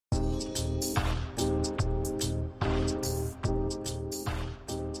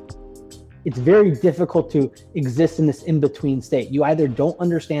it's very difficult to exist in this in-between state. You either don't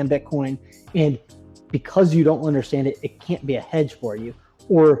understand Bitcoin, and because you don't understand it, it can't be a hedge for you,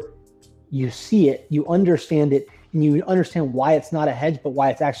 or you see it, you understand it, and you understand why it's not a hedge, but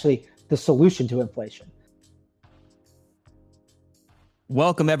why it's actually the solution to inflation.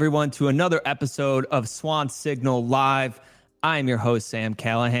 Welcome everyone to another episode of Swan Signal Live. I'm your host, Sam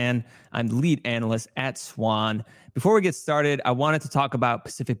Callahan. I'm the lead analyst at Swan. Before we get started, I wanted to talk about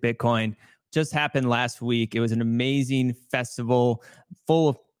Pacific Bitcoin. Just happened last week. It was an amazing festival full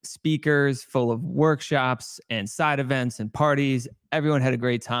of speakers, full of workshops and side events and parties. Everyone had a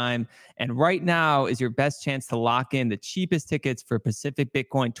great time. And right now is your best chance to lock in the cheapest tickets for Pacific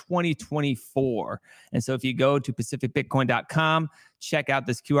Bitcoin 2024. And so if you go to pacificbitcoin.com, check out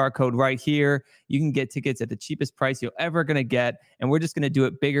this QR code right here. You can get tickets at the cheapest price you're ever going to get. And we're just going to do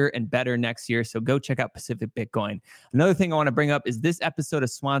it bigger and better next year. So go check out Pacific Bitcoin. Another thing I want to bring up is this episode of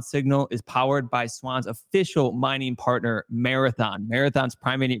Swan Signal is powered by Swan's official mining partner, Marathon. Marathon's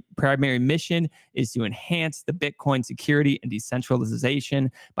primary mission is to enhance the Bitcoin security and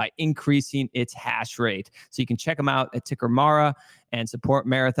decentralization by increasing its hash rate. So you can check them out at ticker Mara and support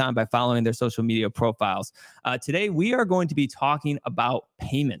Marathon by following their social media profiles. Today, we are going to be talking about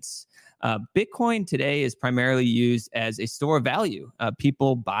payments. Bitcoin today is primarily used as a store of value.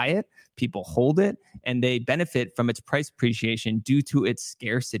 People buy it, people hold it, and they benefit from its price appreciation due to its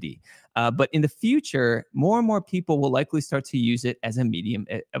scarcity. But in the future, more and more people will likely start to use it as a medium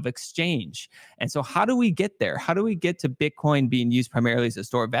of exchange. And so how do we get there? How do we get to Bitcoin being used primarily as a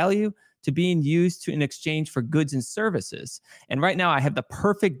store of value to being used in exchange for goods and services? And right now I have the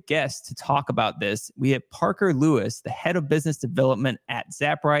perfect guest to talk about this. We have Parker Lewis, the head of business development at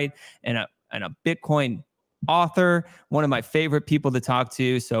Zapwrite and a Bitcoin author, one of my favorite people to talk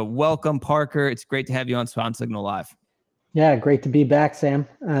to. So welcome, Parker. It's great to have you on Swan Signal Live. Yeah, great to be back, Sam,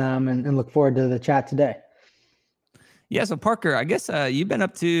 and look forward to the chat today. Yeah, so Parker, I guess you've been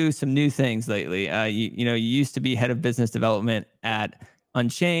up to some new things lately. You used to be head of business development at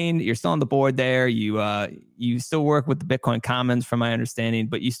Unchained. You're still on the board there. You still work with the Bitcoin Commons, from my understanding,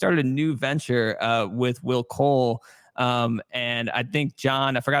 but you started a new venture with Will Cole, and I think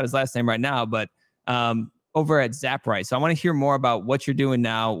John, I forgot his last name right now, but over at Zapwrite. So I want to hear more about what you're doing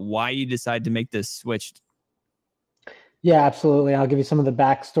now, why you decided to make this switch. Yeah, absolutely. I'll give you some of the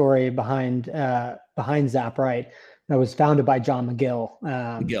backstory behind Zapwrite. That was founded by John McGill,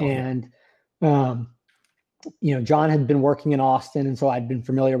 John had been working in Austin, and so I'd been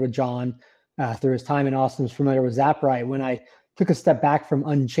familiar with John through his time in Austin. Was familiar with Zapwrite. When I took a step back from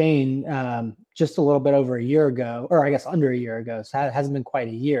Unchained just a little bit over a year ago, or I guess under a year ago, so it hasn't been quite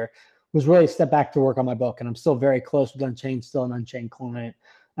a year, was really a step back to work on my book. And I'm still very close with Unchained, still an Unchained client,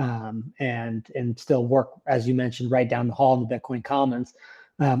 and still work, as you mentioned, right down the hall in the Bitcoin Commons,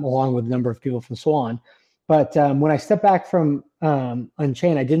 along with a number of people from Swan. But when I stepped back from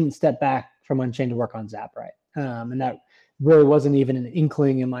Unchained, I didn't step back from Unchained to work on Zapwrite. And that really wasn't even an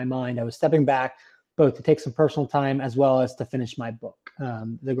inkling in my mind. I was stepping back both to take some personal time as well as to finish my book,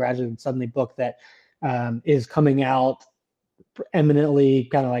 the Gradually Suddenly book that is coming out eminently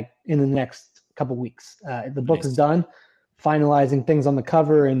kind of like in the next couple weeks. The book is done, finalizing things on the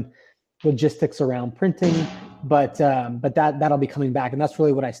cover and logistics around printing, but that'll be coming back. And that's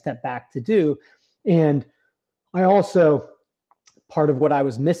really what I stepped back to do. And I also, part of what I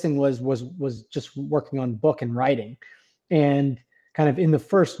was missing was just working on book and writing. And kind of in the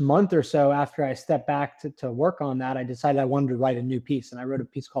first month or so after I stepped back to work on that, I decided I wanted to write a new piece. And I wrote a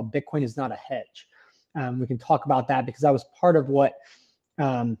piece called Bitcoin is Not a Hedge. We can talk about that because that was part of what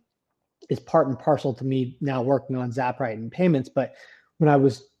is part and parcel to me now working on Zapwrite and payments. But when I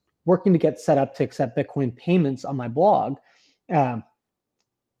was working to get set up to accept Bitcoin payments on my blog,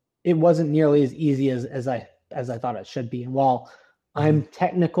 it wasn't nearly as easy as I thought it should be. And while I'm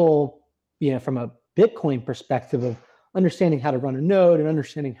technical, from a Bitcoin perspective of understanding how to run a node and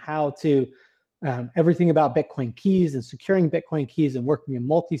understanding how to everything about Bitcoin keys and securing Bitcoin keys and working in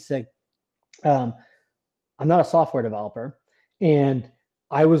multi-sig. I'm not a software developer, and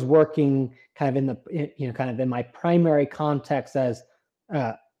I was working kind of in my primary context as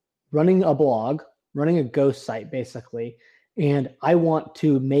running a blog, running a ghost site basically. And I want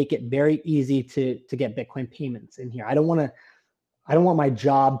to make it very easy to get Bitcoin payments in here. I don't want my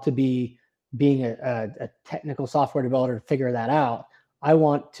job to be being a technical software developer to figure that out. I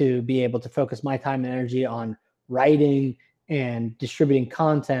want to be able to focus my time and energy on writing and distributing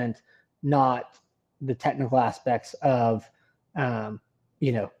content, not the technical aspects of, kind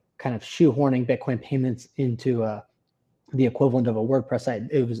of shoehorning Bitcoin payments into the equivalent of a WordPress site.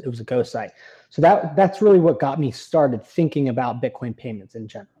 It was a Go site. So that's really what got me started thinking about Bitcoin payments in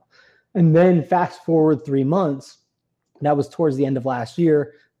general. And then fast forward 3 months, that was towards the end of last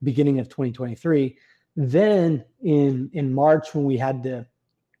year, beginning of 2023. Then in March, when we had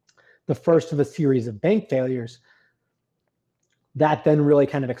the first of a series of bank failures, that then really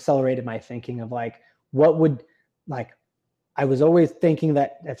kind of accelerated my thinking of like, I was always thinking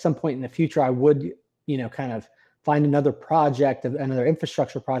that at some point in the future, I would, kind of find another project, another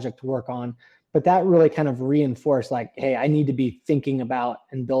infrastructure project to work on. But that really kind of reinforced like, hey, I need to be thinking about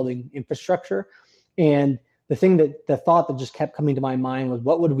and building infrastructure. And the thought that just kept coming to my mind was,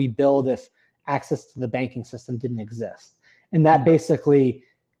 what would we build if access to the banking system didn't exist? And that basically,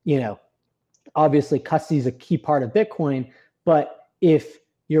 obviously custody is a key part of Bitcoin, but if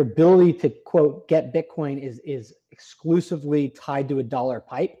your ability to quote get Bitcoin is exclusively tied to a dollar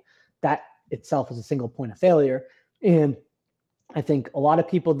pipe, that itself is a single point of failure. And I think a lot of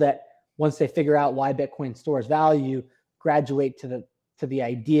people that once they figure out why Bitcoin stores value, graduate to the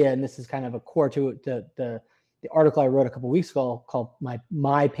idea, and this is kind of a core to the article I wrote a couple of weeks ago called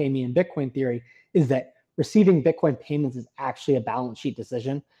my Pay Me in Bitcoin theory, is that receiving Bitcoin payments is actually a balance sheet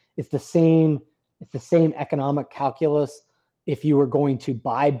decision. It's the same economic calculus if you were going to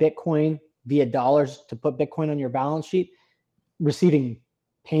buy Bitcoin via dollars to put Bitcoin on your balance sheet, receiving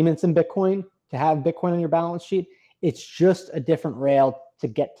payments in Bitcoin to have Bitcoin on your balance sheet. It's just a different rail to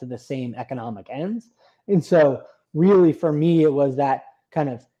get to the same economic ends. And so really for me, it was that kind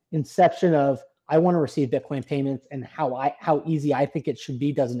of inception of, I want to receive Bitcoin payments, and how easy I think it should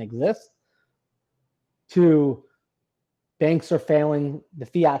be doesn't exist, to banks are failing, the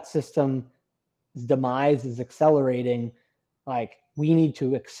fiat system's demise is accelerating. Like, we need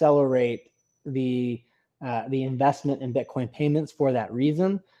to accelerate the investment in Bitcoin payments for that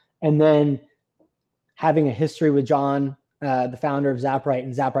reason. And then having a history with John, the founder of Zappright,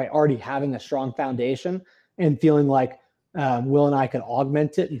 and Zappright already having a strong foundation and feeling like Will and I could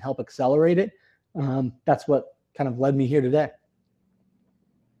augment it and help accelerate it. That's what kind of led me here today.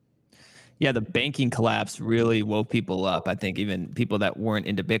 Yeah, the banking collapse really woke people up. I think even people that weren't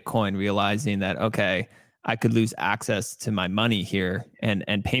into Bitcoin realizing that, okay, I could lose access to my money here. And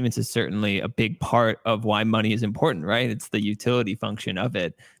payments is certainly a big part of why money is important, right? It's the utility function of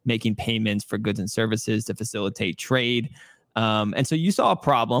it, making payments for goods and services to facilitate trade. And so you saw a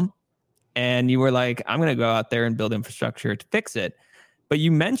problem and you were like, I'm going to go out there and build infrastructure to fix it. But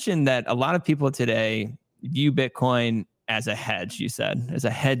you mentioned that a lot of people today view Bitcoin as a hedge, you said, as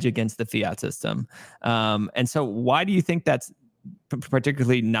a hedge against the fiat system. And so why do you think that's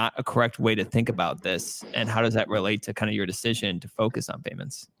particularly not a correct way to think about this? And how does that relate to kind of your decision to focus on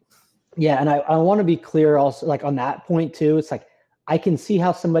payments? Yeah. And I want to be clear also, like on that point too, it's like, I can see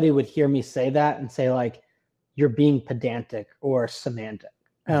how somebody would hear me say that and say like, you're being pedantic or semantic.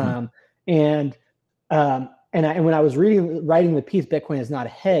 Mm-hmm. And when I was writing the piece, Bitcoin is not a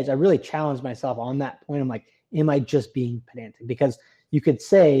hedge, I really challenged myself on that point. I'm like, am I just being pedantic? Because you could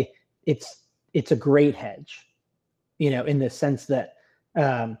say it's a great hedge, in the sense that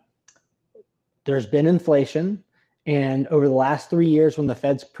there's been inflation, and over the last 3 years, when the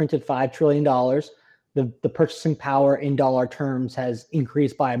Fed's printed $5 trillion, the purchasing power in dollar terms has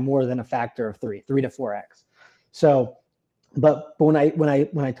increased by more than a factor of 3 to 4x. So, but when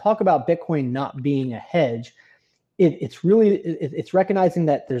I talk about Bitcoin not being a hedge, it's recognizing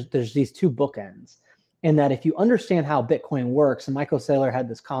that there's these two bookends, and that if you understand how Bitcoin works, and Michael Saylor had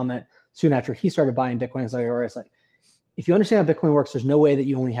this comment soon after he started buying Bitcoin, it's like, if you understand how Bitcoin works, there's no way that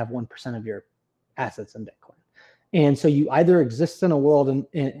you only have 1% of your assets in Bitcoin. And so you either exist in a world,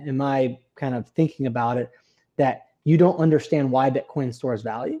 in my kind of thinking about it, that you don't understand why Bitcoin stores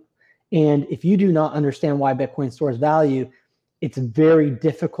value. And if you do not understand why Bitcoin stores value, it's very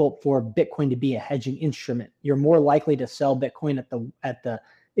difficult for Bitcoin to be a hedging instrument. You're more likely to sell Bitcoin at the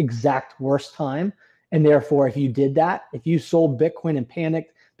exact worst time. And therefore, if you did that, if you sold Bitcoin and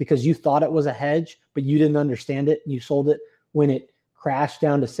panicked because you thought it was a hedge, but you didn't understand it, and you sold it when it crashed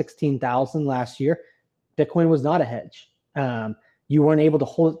down to 16,000 last year, Bitcoin was not a hedge. You weren't able to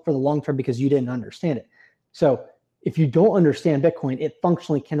hold it for the long term because you didn't understand it. So if you don't understand Bitcoin, it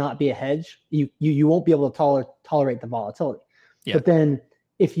functionally cannot be a hedge. You won't be able to tolerate the volatility. Yeah. But then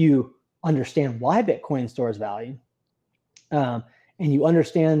if you understand why Bitcoin stores value, and you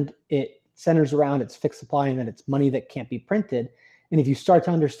understand it centers around its fixed supply and that it's money that can't be printed, and if you start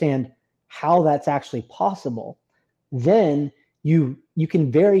to understand how that's actually possible, then you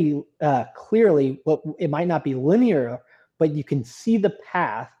can very clearly, it might not be linear, but you can see the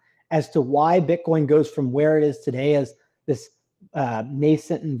path as to why Bitcoin goes from where it is today as this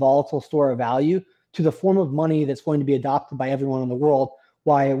nascent and volatile store of value to the form of money that's going to be adopted by everyone in the world,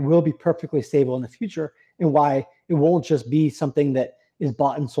 why it will be perfectly stable in the future, and why it won't just be something that is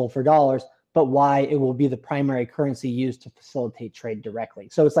bought and sold for dollars, but why it will be the primary currency used to facilitate trade directly.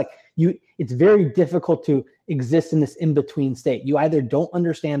 So it's like it's very difficult to exist in this in-between state. You either don't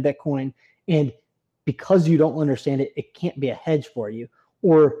understand Bitcoin, and because you don't understand it, it can't be a hedge for you,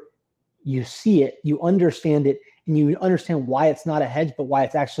 or you see it, you understand it, and you understand why it's not a hedge, but why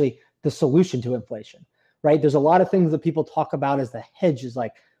it's actually the solution to inflation, right? There's a lot of things that people talk about as the hedges,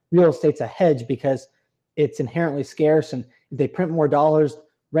 like real estate's a hedge because it's inherently scarce, and if they print more dollars,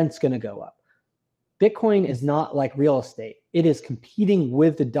 rent's going to go up. Bitcoin is not like real estate. It is competing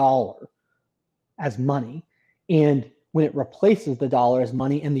with the dollar as money. And when it replaces the dollar as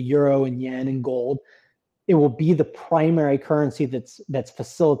money and the euro and yen and gold, it will be the primary currency that's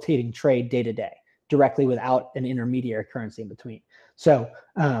facilitating trade day to day directly without an intermediary currency in between. So,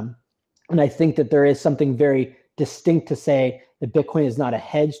 and I think that there is something very distinct to say that Bitcoin is not a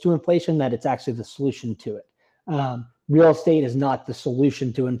hedge to inflation, that it's actually the solution to it. Real estate is not the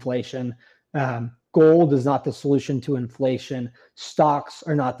solution to inflation. Gold is not the solution to inflation. Stocks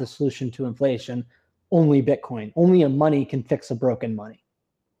are not the solution to inflation. Only Bitcoin. Only a money can fix a broken money.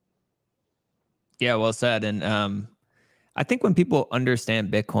 Yeah, well said. And I think when people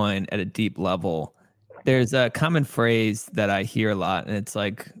understand Bitcoin at a deep level, there's a common phrase that I hear a lot, and it's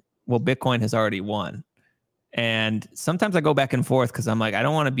like, well, Bitcoin has already won. And sometimes I go back and forth because I'm like, I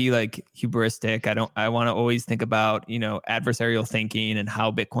don't want to be like hubristic. I want to always think about, adversarial thinking and how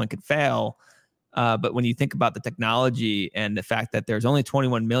Bitcoin could fail. But when you think about the technology and the fact that there's only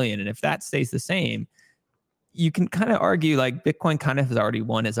 21 million, and if that stays the same, you can kind of argue like Bitcoin kind of has already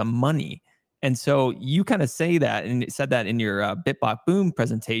won as a money. And so you kind of say that, and it said that in your BitBlock Boom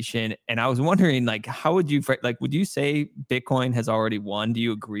presentation. And I was wondering, like, how would you, would you say Bitcoin has already won? Do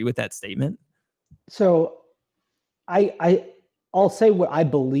you agree with that statement? So I'll say what I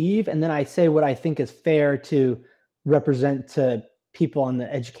believe, and then I say what I think is fair to represent to people on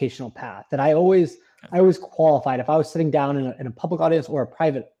the educational path. That I always qualified. If I was sitting down in a public audience or a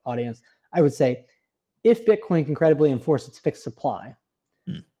private audience, I would say, if Bitcoin can credibly enforce its fixed supply,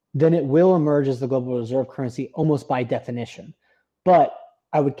 then it will emerge as the global reserve currency almost by definition. But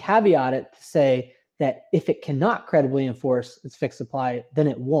I would caveat it to say that if it cannot credibly enforce its fixed supply, then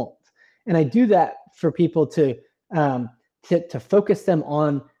it won't. And I do that for people to focus them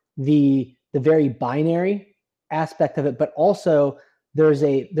on the very binary aspect of it, but also there's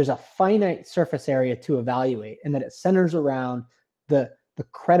a finite surface area to evaluate, and that it centers around the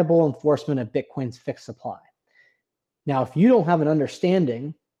credible enforcement of Bitcoin's fixed supply. Now, if you don't have an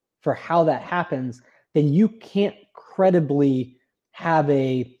understanding for how that happens, then you can't credibly have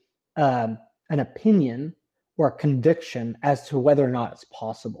an opinion or a conviction as to whether or not it's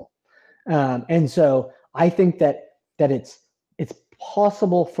possible. And so I think that it's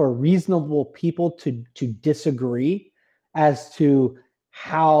possible for reasonable people to disagree as to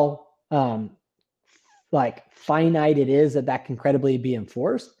how finite it is that can credibly be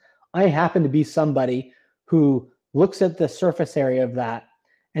enforced. I happen to be somebody who looks at the surface area of that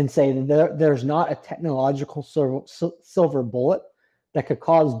and say that there's not a technological silver bullet that could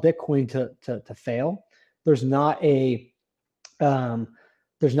cause Bitcoin to fail. There's not another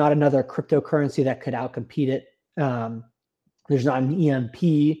cryptocurrency that could outcompete it. There's not an EMP.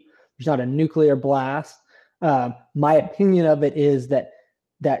 There's not a nuclear blast. My opinion of it is that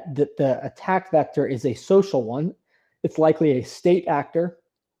the attack vector is a social one. It's likely a state actor,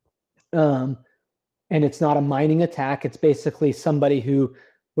 and it's not a mining attack. It's basically somebody who,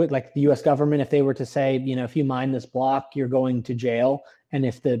 like the U.S. government, if they were to say, if you mine this block, you're going to jail, and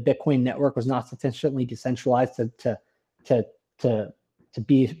if the Bitcoin network was not sufficiently decentralized to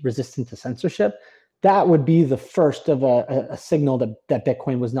be resistant to censorship, that would be the first of a signal that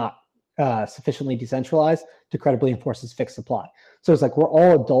Bitcoin was not sufficiently decentralized to credibly enforce its fixed supply. So it's like we're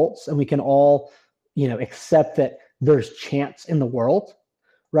all adults, and we can all, accept that there's chance in the world,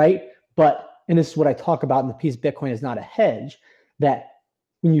 right? And this is what I talk about in the piece, Bitcoin is not a hedge, that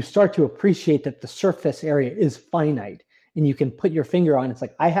when you start to appreciate that the surface area is finite and you can put your finger on, it's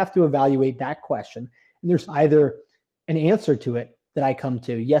like, I have to evaluate that question. And there's either an answer to it that I come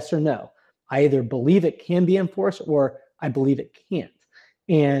to, yes or no. I either believe it can be enforced or I believe it can't.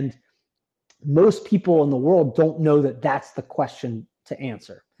 And most people in the world don't know that that's the question to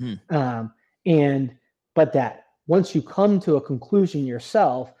answer. But that once you come to a conclusion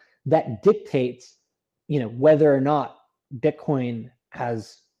yourself, that dictates, whether or not Bitcoin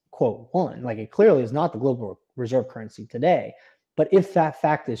has, quote, won. Like, it clearly is not the global reserve currency today. But if that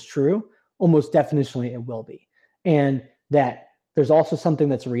fact is true, almost definitionally it will be. And that there's also something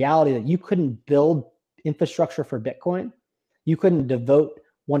that's a reality, that you couldn't build infrastructure for Bitcoin. You couldn't devote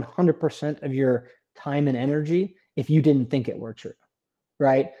 100% of your time and energy if you didn't think it were true,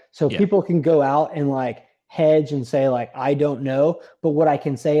 right? So people can go out and like hedge and say like, I don't know. But what I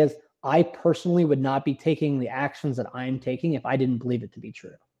can say is I personally would not be taking the actions that I'm taking if I didn't believe it to be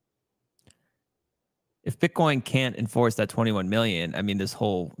true. If Bitcoin can't enforce that 21 million, I mean, this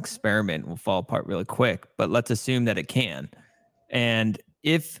whole experiment will fall apart really quick, but let's assume that it can. And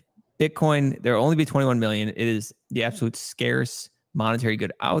if Bitcoin, there will only be 21 million, it is the absolute scarce monetary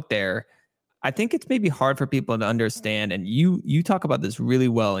good out there. I think it's maybe hard for people to understand. And you talk about this really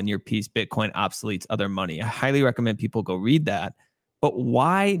well in your piece, Bitcoin Obsoletes Other Money. I highly recommend people go read that. But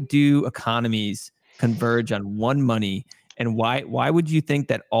why do economies converge on one money? And why would you think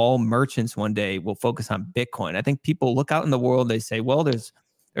that all merchants one day will focus on Bitcoin? I think people look out in the world, they say, well, there's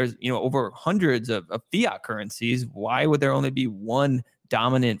over hundreds of fiat currencies. Why would there only be one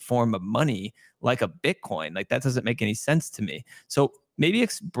dominant form of money like a Bitcoin? Like, that doesn't make any sense to me. So maybe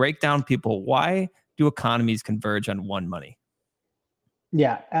break down people. Why do economies converge on one money?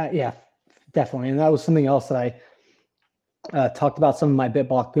 Yeah, definitely. And that was something else that I talked about some of my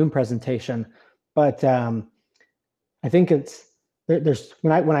BitBlock Boom presentation. But I think there's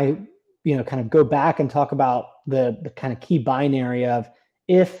when I kind of go back and talk about the kind of key binary of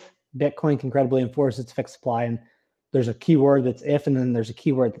if Bitcoin can credibly enforce its fixed supply, and there's a keyword that's if, and then there's a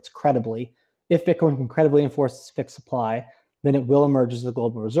keyword that's credibly. If Bitcoin can credibly enforce its fixed supply, then it will emerge as the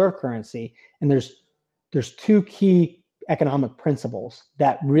global reserve currency. And there's two key economic principles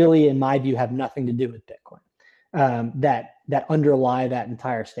that really, in my view, have nothing to do with Bitcoin that underlie that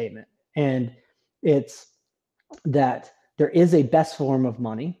entire statement. And it's that there is a best form of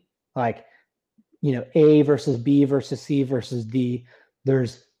money, like A versus B versus C versus D.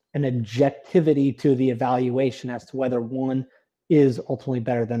 There's an objectivity to the evaluation as to whether one is ultimately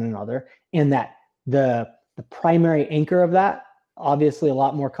better than another, and that the primary anchor of that, obviously a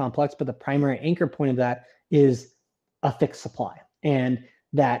lot more complex, but the primary anchor point of that is a fixed supply. And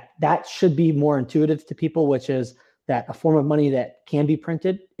that should be more intuitive to people, which is that a form of money that can be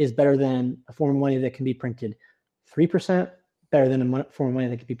printed is better than a form of money that can be printed 3%, better than a form of money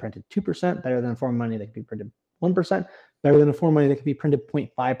that can be printed 2%, better than a form of money that can be printed 1%, better than a form of money that can be printed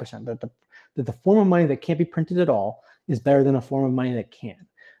 0.5%. That the form of money that can't be printed at all is better than a form of money that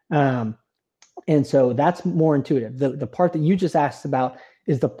can. And so that's more intuitive. The part that you just asked about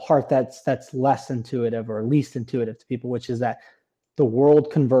is the part that's less intuitive or least intuitive to people, which is that the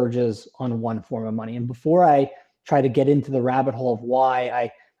world converges on one form of money. And before I try to get into the rabbit hole of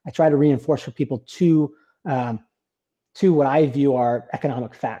why, I try to reinforce for people two what I view are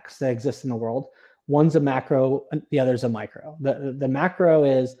economic facts that exist in the world. One's a macro, the other's a micro. The macro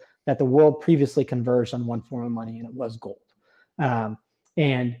is that the world previously converged on one form of money, and it was gold.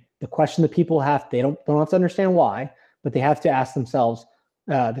 And the question that people have, they don't have to understand why, but they have to ask themselves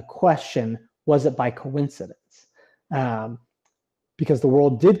the question, was it by coincidence? Because the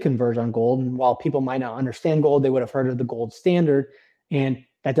world did converge on gold, and while people might not understand gold, they would have heard of the gold standard. And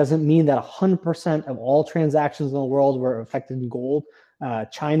that doesn't mean that 100% of all transactions in the world were affected in gold.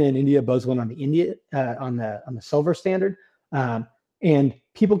 China and India both went on the silver standard, and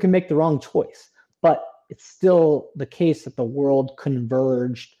people can make the wrong choice. But it's still the case that the world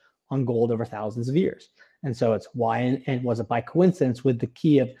converged on gold over thousands of years. And so it's why, and was it by coincidence, with the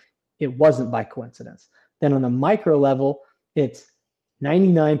key of it wasn't by coincidence. Then on the micro level, it's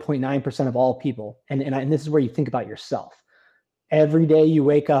 99.9% of all people. And this is where you think about yourself. Every day you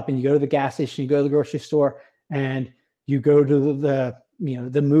wake up and you go to the gas station, you go to the grocery store, and you go to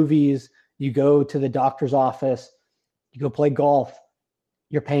the movies, you go to the doctor's office, you go play golf,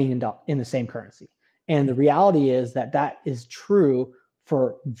 you're paying in the same currency. And the reality is that is true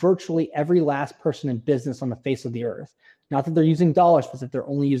for virtually every last person in business on the face of the earth. Not that they're using dollars, but that they're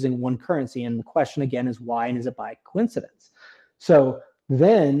only using one currency. And the question again is why, and is it by coincidence? So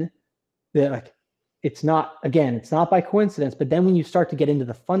then it's not by coincidence, but then when you start to get into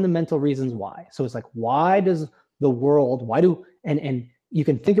the fundamental reasons why. So it's like, why does the world, and you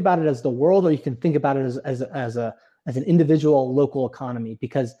can think about it as the world, or you can think about it as an individual local economy,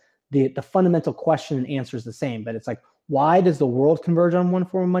 because the fundamental question and answer is the same. But it's like, why does the world converge on one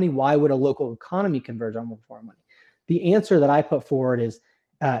form of money? Why would a local economy converge on one form of money? The answer that I put forward is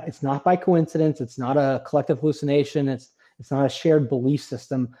it's not by coincidence. It's not a collective hallucination. It's not a shared belief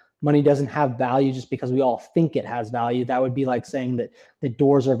system. Money doesn't have value just because we all think it has value. That would be like saying that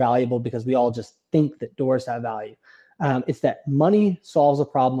doors are valuable because we all just think that doors have value. It's that money solves a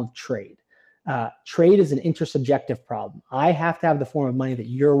problem of trade. Trade is an intersubjective problem. I have to have the form of money that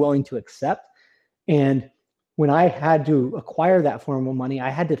you're willing to accept. And when I had to acquire that form of money, I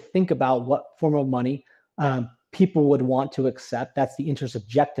had to think about what form of money people would want to accept. That's the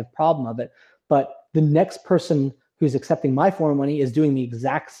intersubjective problem of it. But the next person who's accepting my form of money is doing the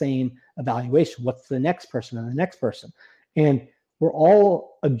exact same evaluation. What's the next person and the next person? And we're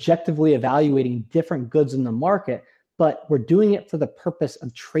all objectively evaluating different goods in the market, but we're doing it for the purpose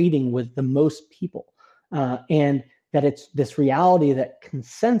of trading with the most people. And that it's this reality that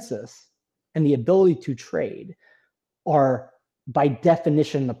consensus and the ability to trade are by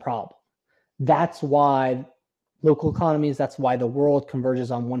definition the problem. That's why local economies, that's why the world converges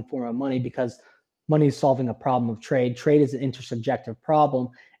on one form of money, because money is solving a problem of trade. Trade is an intersubjective problem.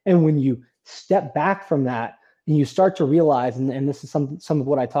 And when you step back from that and you start to realize, and this is some of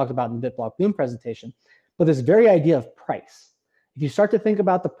what I talked about in the BitBlock Boom presentation, but this very idea of price, if you start to think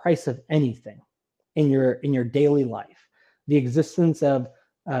about the price of anything in your daily life, the existence of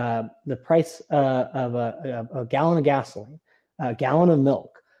the price of a gallon of gasoline, a gallon of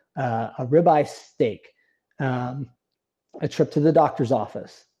milk, a ribeye steak, a trip to the doctor's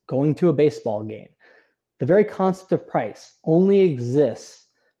office, going to a baseball game. The very concept of price only exists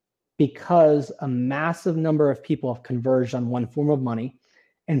because a massive number of people have converged on one form of money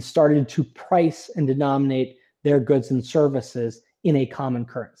and started to price and denominate their goods and services in a common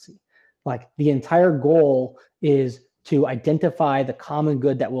currency. Like, the entire goal is to identify the common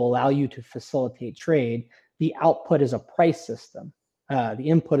good that will allow you to facilitate trade. The output is a price system. The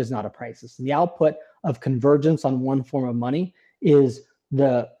input is not a price system. The output of convergence on one form of money is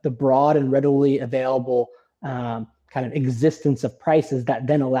the broad and readily available kind of existence of prices that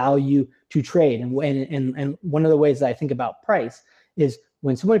then allow you to trade. And one of the ways that I think about price is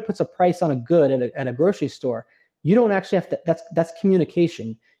when somebody puts a price on a good at a grocery store, you don't actually have to, that's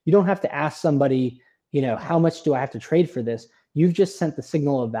communication. You don't have to ask somebody, how much do I have to trade for this? You've just sent the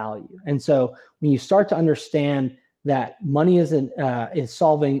signal of value. And so when you start to understand that money is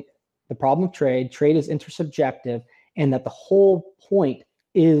solving the problem of trade is intersubjective, and that the whole point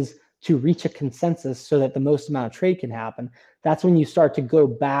is to reach a consensus so that the most amount of trade can happen, that's when you start to go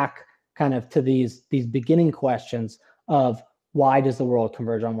back kind of to these beginning questions of why does the world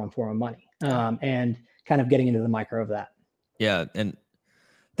converge on one form of money, and kind of getting into the micro of that. Yeah, and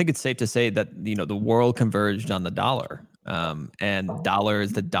I think it's safe to say that the world converged on the dollar, and dollar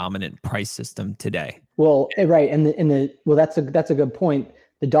is the dominant price system today. Well, right, and that's a good point.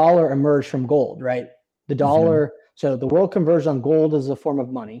 The dollar emerged from gold, right? The dollar, so the world converged on gold as a form of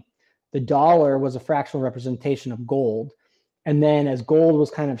money. The dollar was a fractional representation of gold, and then as gold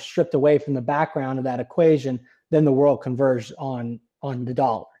was kind of stripped away from the background of that equation, then the world converged on the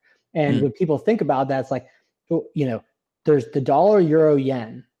dollar. And when people think about that, it's like, there's the dollar, euro,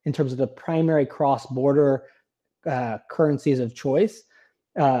 yen in terms of the primary cross-border currencies of choice.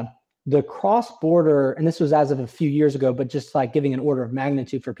 The cross-border, and this was as of a few years ago, but just like giving an order of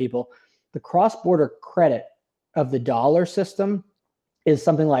magnitude for people, the cross-border credit of the dollar system is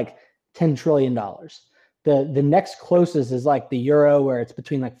something like $10 trillion. The next closest is like the euro, where it's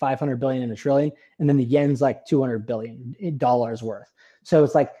between like 500 billion and $1 trillion, and then the yen's like $200 billion worth. So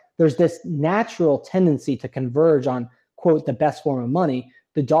it's like there's this natural tendency to converge on, quote, the best form of money.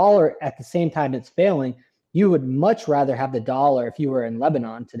 The dollar, at the same time it's failing, you would much rather have the dollar if you were in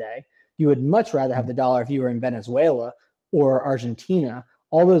Lebanon today. You would much rather have the dollar if you were in Venezuela or Argentina.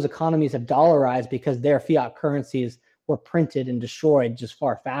 All those economies have dollarized because their fiat currencies were printed and destroyed just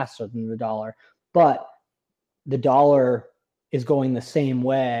far faster than the dollar. But the dollar is going the same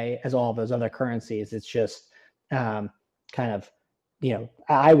way as all of those other currencies. It's just kind of,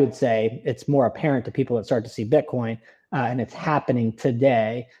 I would say it's more apparent to people that start to see Bitcoin, and it's happening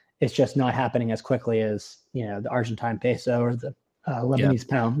today. It's just not happening as quickly as, the Argentine peso or the Lebanese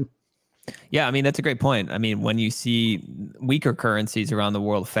pound. Yeah, I mean, that's a great point. I mean, when you see weaker currencies around the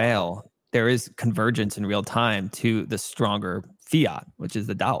world fail, there is convergence in real time to the stronger fiat, which is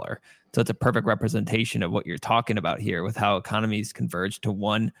the dollar. So it's a perfect representation of what you're talking about here with how economies converge to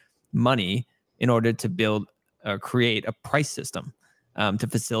one money in order to build or create a price system to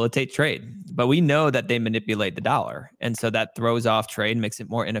facilitate trade. But we know that they manipulate the dollar. And so that throws off trade, makes it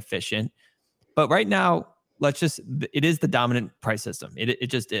more inefficient. But right now, it is the dominant price system. It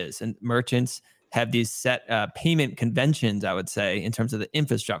just is. And merchants have these set payment conventions, I would say, in terms of the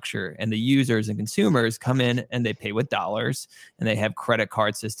infrastructure, and the users and consumers come in and they pay with dollars, and they have credit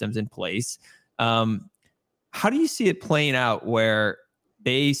card systems in place. How do you see it playing out where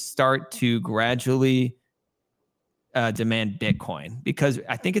they start to gradually demand Bitcoin? Because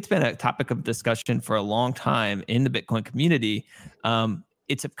I think it's been a topic of discussion for a long time in the Bitcoin community.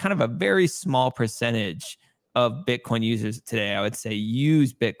 It's a kind of a very small percentage of Bitcoin users today, I would say,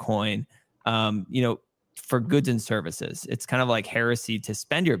 use Bitcoin. for goods and services. It's kind of like heresy to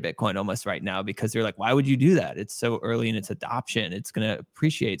spend your Bitcoin almost right now, because they're like, why would you do that? It's so early in its adoption. It's going to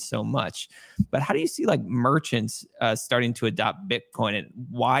appreciate so much. But how do you see like merchants starting to adopt Bitcoin, and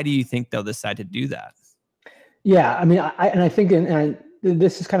why do you think they'll decide to do that? Yeah, I mean, I think, and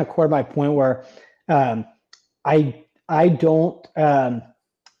this is kind of core to my point where I don't,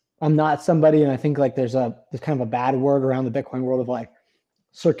 I'm not somebody, and I think like there's kind of a bad word around the Bitcoin world of like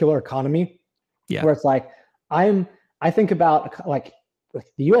circular economy. Yeah. Where it's like, I think about like with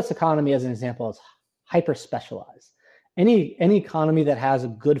the US economy as an example is hyper specialized. Any economy that has a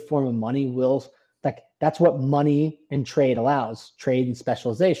good form of money will, like, that's what money and trade allows, trade and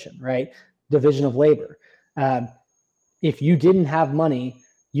specialization, right? Division of labor. If you didn't have money,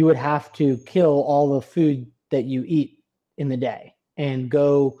 you would have to kill all the food that you eat in the day and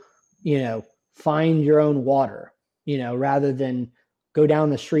go, find your own water, rather than go down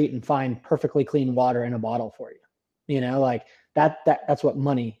the street and find perfectly clean water in a bottle for you. Like that's what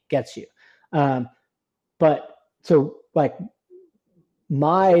money gets you. But so like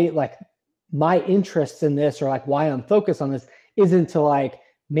my interest in this, or like why I'm focused on this, isn't to like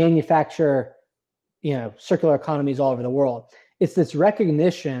manufacture, circular economies all over the world. It's this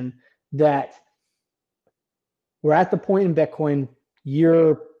recognition that we're at the point in Bitcoin,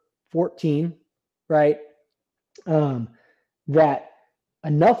 year 14, right? That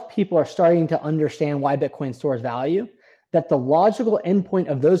enough people are starting to understand why Bitcoin stores value, that the logical endpoint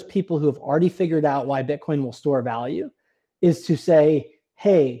of those people who have already figured out why Bitcoin will store value is to say,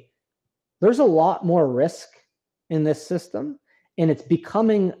 hey, there's a lot more risk in this system, and it's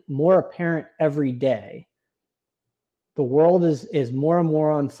becoming more apparent every day. The world is more and more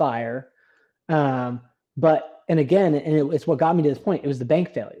on fire. It's what got me to this point. It was the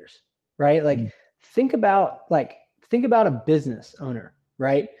bank failures, right? Like, think about a business owner,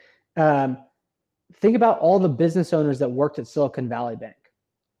 right? Think about all the business owners that worked at Silicon Valley Bank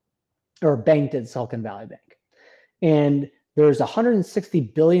or banked at Silicon Valley Bank. And there's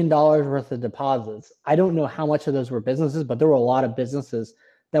 $160 billion worth of deposits. I don't know how much of those were businesses, but there were a lot of businesses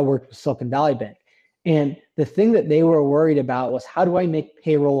that worked with Silicon Valley Bank. And the thing that they were worried about was, how do I make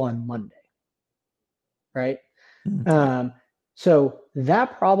payroll on Monday? Right? So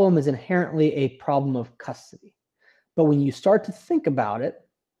that problem is inherently a problem of custody. But when you start to think about it,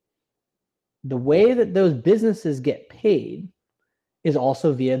 the way that those businesses get paid is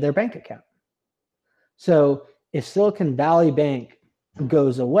also via their bank account. So if Silicon Valley Bank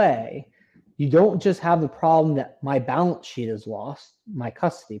goes away, you don't just have the problem that my balance sheet is lost, my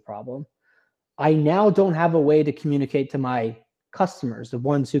custody problem. I now don't have a way to communicate to my customers, the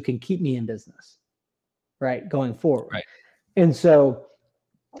ones who can keep me in business, right, going forward. Right. And so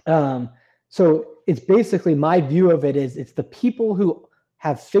it's basically, my view of it is, it's the people who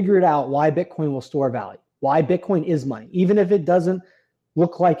have figured out why Bitcoin will store value, why Bitcoin is money, even if it doesn't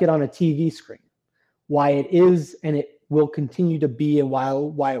look like it on a TV screen, why it is and it will continue to be, and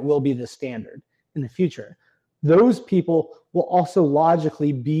why it will be the standard in the future. Those people will also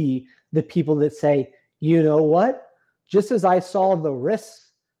logically be the people that say, you know what, just as I saw the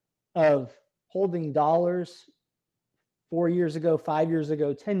risks of holding dollars 4 years ago, 5 years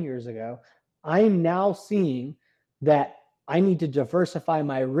ago, 10 years ago, I'm now seeing that I need to diversify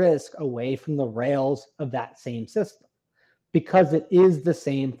my risk away from the rails of that same system, because it is the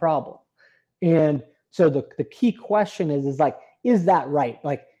same problem. And so the key question is like, is that right?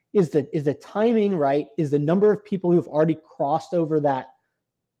 Like, is the timing right? Is the number of people who've already crossed over that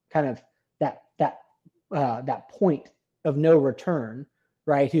kind of that point of no return,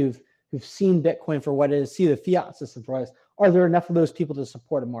 right? Who've seen Bitcoin for what it is, see the fiat system for what it is, are there enough of those people to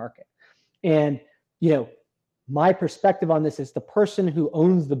support a market? And, my perspective on this is the person who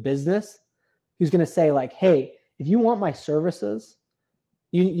owns the business who's going to say like, hey, if you want my services,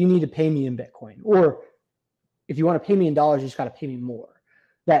 you need to pay me in Bitcoin. Or if you want to pay me in dollars, you just got to pay me more.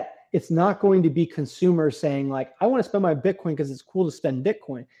 That it's not going to be consumers saying like, I want to spend my Bitcoin because it's cool to spend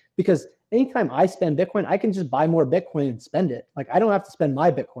Bitcoin. Because anytime I spend Bitcoin, I can just buy more Bitcoin and spend it. Like, I don't have to spend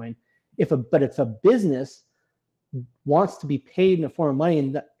my Bitcoin. But if a business wants to be paid in a form of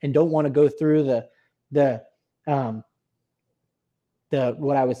money and don't want to go through the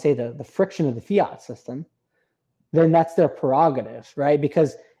what I would say the friction of the fiat system, then that's their prerogative, right?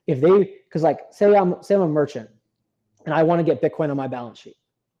 Because say I'm a merchant and I want to get Bitcoin on my balance sheet.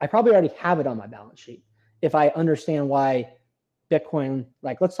 I probably already have it on my balance sheet if I understand why Bitcoin,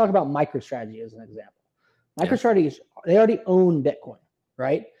 like, let's talk about MicroStrategy as an example. MicroStrategy, they already own Bitcoin,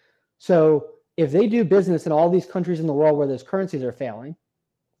 right? So if they do business in all these countries in the world where those currencies are failing,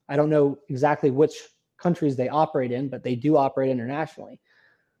 I don't know exactly which countries they operate in, but they do operate internationally.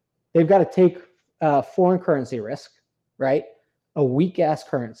 They've got to take foreign currency risk, right? A weak ass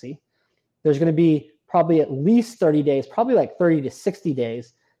currency. There's going to be probably at least 30 days, probably like 30 to 60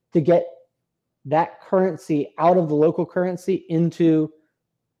 days to get that currency out of the local currency into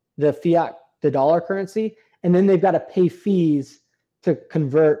the fiat, the dollar currency. And then they've got to pay fees to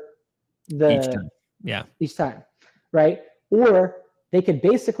convert each time, right? Or they could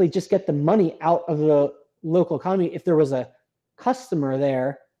basically just get the money out of the local economy if there was a customer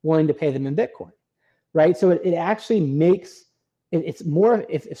there willing to pay them in Bitcoin, right? So it actually makes it's more,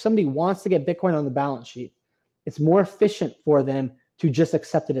 if somebody wants to get Bitcoin on the balance sheet, it's more efficient for them to just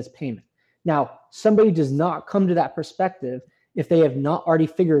accept it as payment. Now, somebody does not come to that perspective if they have not already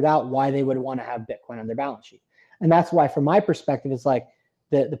figured out why they would want to have Bitcoin on their balance sheet. And that's why, from my perspective, it's like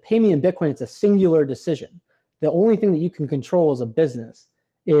the pay me in Bitcoin, it's a singular decision. The only thing that you can control as a business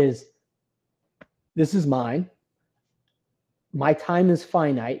is, this is mine. My time is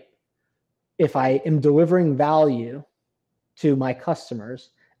finite. If I am delivering value to my customers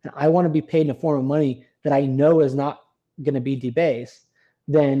and I want to be paid in a form of money that I know is not going to be debased,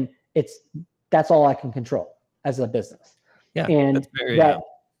 then that's all I can control as a business. Yeah. And that,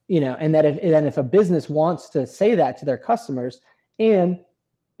 and that if a business wants to say that to their customers, and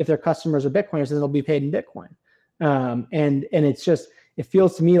if their customers are Bitcoiners, then they'll be paid in Bitcoin. And it's just, it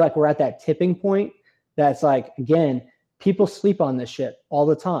feels to me like we're at that tipping point that's like, again, people sleep on this shit all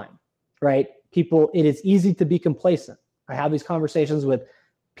the time, right? It is easy to be complacent. I have these conversations with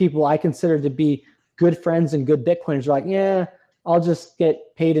people I consider to be good friends and good Bitcoiners. They're like, yeah, I'll just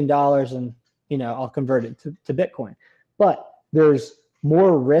get paid in dollars and, I'll convert it to Bitcoin. But there's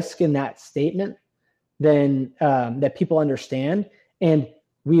more risk in that statement than that people understand. And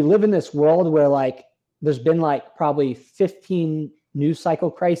we live in this world where there's been probably 15 news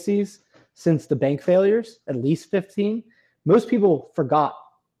cycle crises since the bank failures, at least 15. Most people forgot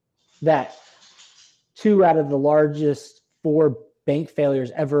that 2 out of the largest 4 bank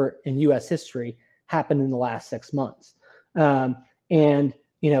failures ever in U.S. history happened in the last 6 months. And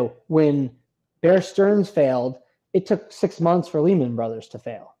when Bear Stearns failed, it took 6 months for Lehman Brothers to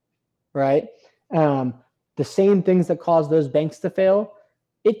fail, right? The same things that caused those banks to fail,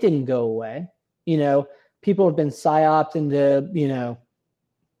 it didn't go away. People have been psyoped into,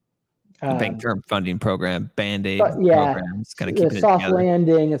 bank term funding program, Band-Aid programs, kind of keeping it soft together.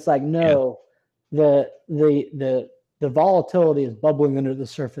 landing. It's like, no, the volatility is bubbling under the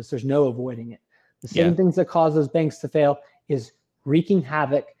surface. There's no avoiding it. The same things that cause those banks to fail is wreaking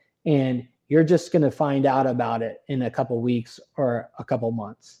havoc, and you're just going to find out about it in a couple of weeks or a couple of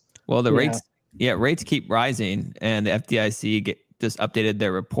months. Well, the rates keep rising, and the FDIC just updated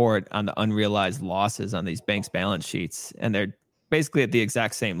their report on the unrealized losses on these banks' balance sheets, and they're basically at the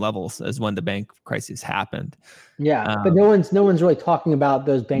exact same levels as when the bank crisis happened. Yeah, but no one's really talking about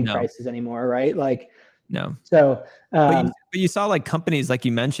those bank crises anymore, right? No. So, but you saw companies, like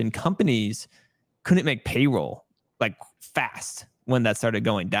you mentioned, companies couldn't make payroll fast when that started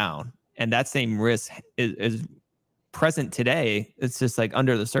going down, and that same risk is present today. It's just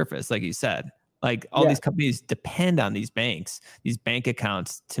under the surface, like you said. These companies depend on these banks, these bank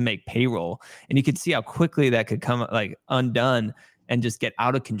accounts to make payroll. And you could see how quickly that could come undone and just get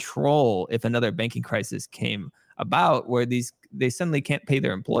out of control if another banking crisis came about where they suddenly can't pay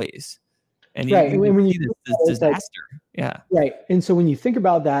their employees. And you see this disaster. Right. And so when you think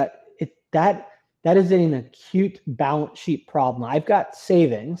about that, that is an acute balance sheet problem. I've got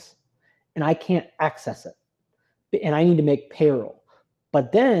savings and I can't access it, and I need to make payroll.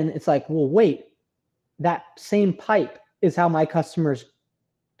 But then it's like, well, wait, that same pipe is how my customers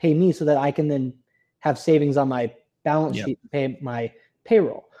pay me so that I can then have savings on my balance sheet to pay my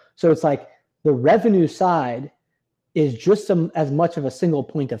payroll. So it's like the revenue side is just as much of a single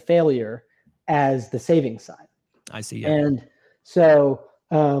point of failure as the savings side. I see. Yeah. And so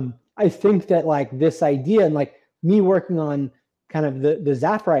I think that this idea, and me working on kind of the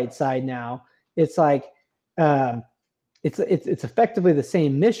Zaprite side now, it's it's effectively the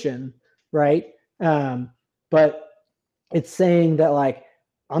same mission, right? But it's saying that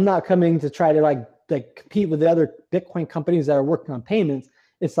I'm not coming to try to compete with the other Bitcoin companies that are working on payments.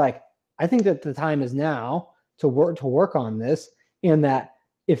 It's I think that the time is now to work on this, and that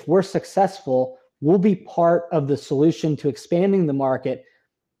if we're successful, we'll be part of the solution to expanding the market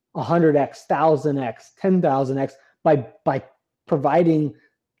 100x, 1000x, 10,000x by providing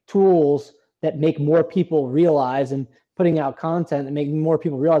tools that make more people realize, and putting out content and making more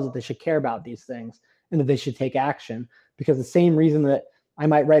people realize that they should care about these things and that they should take action. Because the same reason that I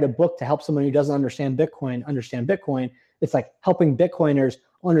might write a book to help someone who doesn't understand Bitcoin, it's helping Bitcoiners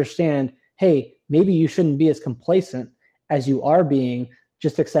understand, hey, maybe you shouldn't be as complacent as you are being,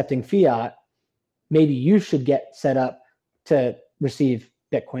 just accepting fiat. maybe you should get set up to receive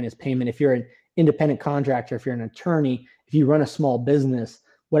Bitcoin as payment. If you're an independent contractor, if you're an attorney, if you run a small business,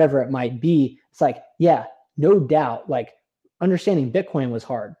 whatever it might be, it's like, yeah, no doubt, like understanding Bitcoin was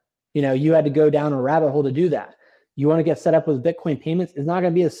hard. You had to go down a rabbit hole to do that. You want to get set up with Bitcoin payments, it's not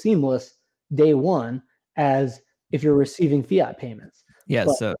going to be as seamless day one as if you're receiving fiat payments. Yeah.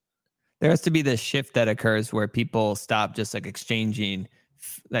 So there has to be this shift that occurs where people stop just like exchanging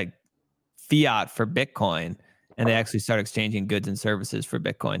like fiat for Bitcoin, and they actually start exchanging goods and services for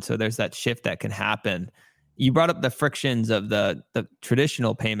Bitcoin. So there's that shift that can happen. You brought up the frictions of the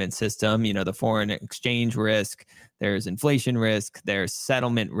traditional payment system, the foreign exchange risk, there's inflation risk, there's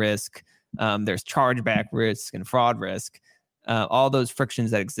settlement risk, there's chargeback risk and fraud risk, all those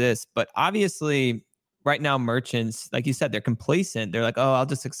frictions that exist. But obviously right now, merchants, like you said, they're complacent. They're like, oh, I'll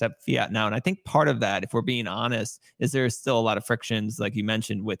just accept fiat now. And I think part of that, if we're being honest, is there's still a lot of frictions, like you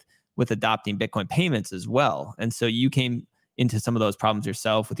mentioned, with adopting Bitcoin payments as well. And so you came into some of those problems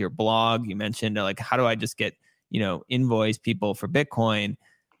yourself with your blog. You mentioned like, how do I just get, invoice people for Bitcoin?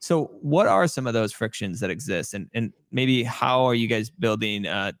 So what are some of those frictions that exist? And maybe how are you guys building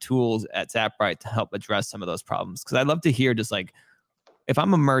tools at Zapright to help address some of those problems? Because I'd love to hear just like, if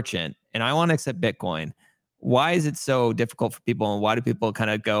I'm a merchant and I want to accept Bitcoin, why is it so difficult for people? And why do people kind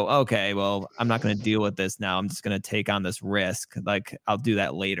of go, okay, well, I'm not going to deal with this now. I'm just going to take on this risk. Like I'll do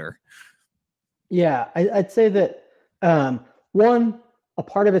that later. Yeah, I'd say that one, a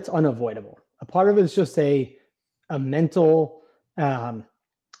part of it's unavoidable. A part of it is just a mental kind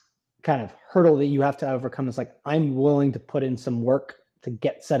of hurdle that you have to overcome. It's like, I'm willing to put in some work to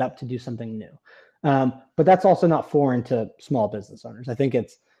get set up to do something new. But that's also not foreign to small business owners. I think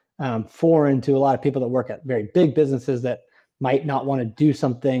it's foreign to a lot of people that work at very big businesses that might not want to do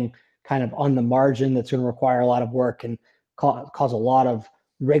something kind of on the margin that's going to require a lot of work and cause a lot of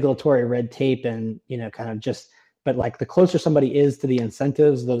regulatory red tape and, kind of just, but like the closer somebody is to the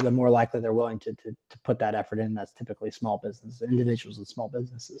incentives, the more likely they're willing to put that effort in. That's typically small businesses, individuals and small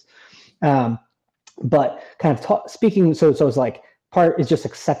businesses. But kind of speaking, so it's like, part is just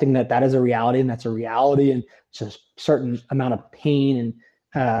accepting that is a reality, and that's a reality, and just a certain amount of pain and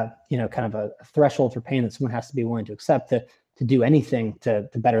kind of a threshold for pain that someone has to be willing to accept to do anything to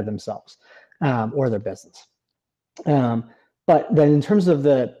better themselves or their business. But then in terms of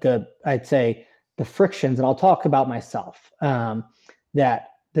the I'd say the frictions, and I'll talk about myself, that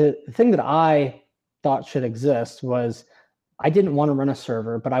the thing that I thought should exist was I didn't want to run a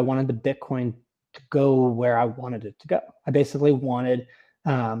server, but I wanted the Bitcoin to go where I wanted it to go. I basically wanted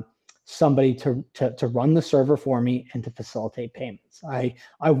somebody to run the server for me and to facilitate payments. I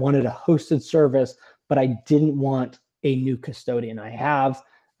wanted a hosted service, but I didn't want a new custodian. I have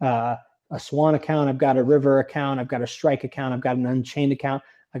a Swan account, I've got a River account, I've got a Strike account, I've got an Unchained account,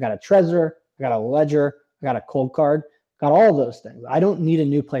 I got a Trezor, I got a Ledger, I got a Cold Card, got all of those things. I don't need a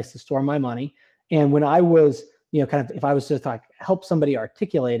new place to store my money. And when I was, kind of, if I was to like help somebody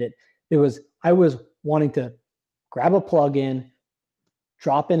articulate it, I was wanting to grab a plugin,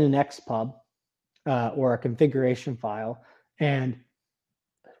 drop in an XPub or a configuration file, and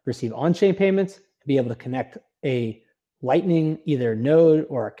receive on-chain payments, be able to connect a Lightning either node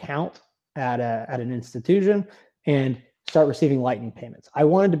or account at an institution, and start receiving Lightning payments. I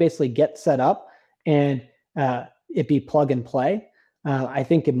wanted to basically get set up and it be plug and play. I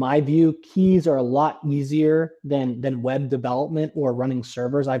think in my view, keys are a lot easier than web development or running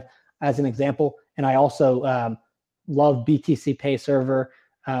servers. As an example, and I also love BTC Pay Server,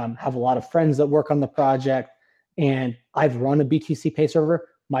 have a lot of friends that work on the project, and I've run a BTC Pay Server.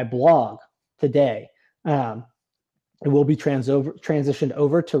 My blog today, it will be transitioned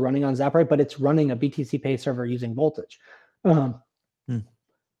over to running on Zapright, but it's running a BTC Pay Server using Voltage.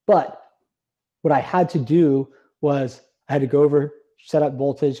 But what I had to do was I had to go over, set up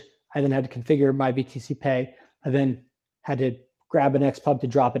Voltage. I then had to configure my BTC Pay. I then had to grab an XPub to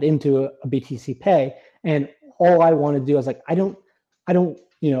drop it into a BTC Pay. And all I wanted to do, I was like, I don't, I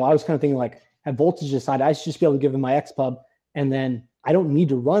was kind of thinking like at Voltage aside, I should just be able to give them my XPub, and then I don't need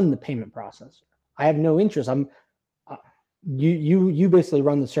to run the payment processor. I have no interest. You basically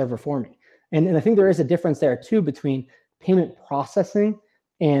run the server for me. And I think there is a difference there too between payment processing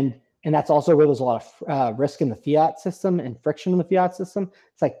and that's also where there's a lot of risk in the fiat system and friction in the fiat system.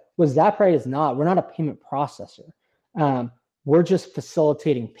 It's like what Zapright is not. We're not a payment processor. We're just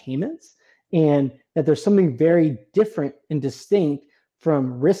facilitating payments, and that there's something very different and distinct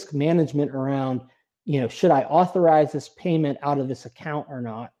from risk management around, should I authorize this payment out of this account or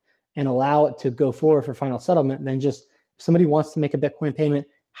not and allow it to go forward for final settlement, than just if somebody wants to make a Bitcoin payment,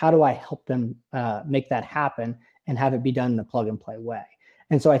 how do I help them make that happen and have it be done in a plug and play way?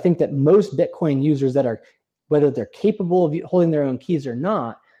 And so I think that most Bitcoin users that are, whether they're capable of holding their own keys or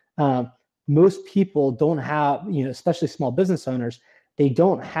not, most people don't have, especially small business owners, they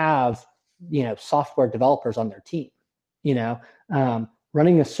don't have, software developers on their team.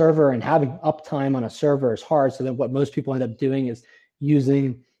 Running a server and having uptime on a server is hard. So then what most people end up doing is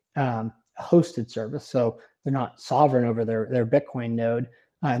using a hosted service. So they're not sovereign over their Bitcoin node,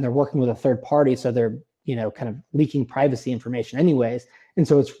 and they're working with a third party. So they're, kind of leaking privacy information anyways. And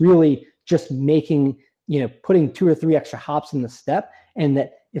so it's really just making, putting 2 or 3 extra hops in the step. And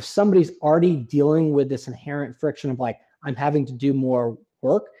that if somebody's already dealing with this inherent friction of like, I'm having to do more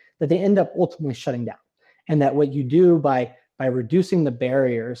work, that they end up ultimately shutting down. And that what you do by reducing the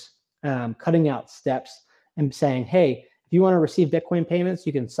barriers, cutting out steps and saying, hey, if you want to receive Bitcoin payments,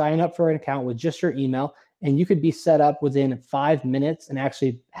 you can sign up for an account with just your email, and you could be set up within 5 minutes and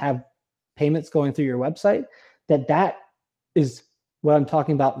actually have payments going through your website. That is what I'm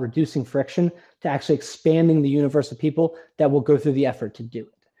talking about, reducing friction to actually expanding the universe of people that will go through the effort to do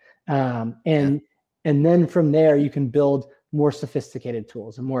it. And then from there, you can build more sophisticated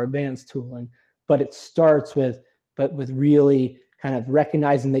tools and more advanced tooling. But it starts with really kind of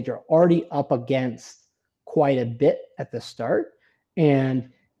recognizing that you're already up against quite a bit at the start, and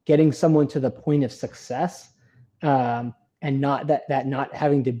getting someone to the point of success, and not that not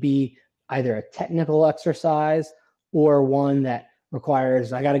having to be either a technical exercise or one that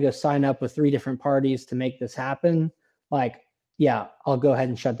requires, I got to go sign up with 3 different parties to make this happen. Like, yeah, I'll go ahead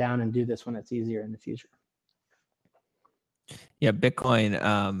and shut down and do this when it's easier in the future. Yeah, Bitcoin.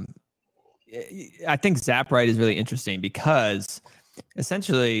 I think Zaprite is really interesting because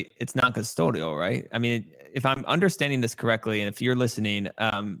essentially it's non-custodial, right? I mean, if I'm understanding this correctly, and if you're listening,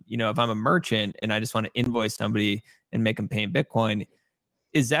 if I'm a merchant and I just want to invoice somebody and make them pay in Bitcoin,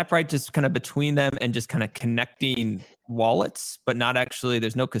 is Zaprite just kind of between them and just kind of connecting wallets, but not actually,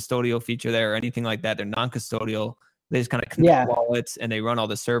 there's no custodial feature there or anything like that. They're non-custodial. They just kind of connect wallets and they run all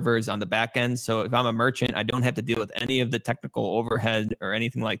the servers on the back end. So if I'm a merchant, I don't have to deal with any of the technical overhead or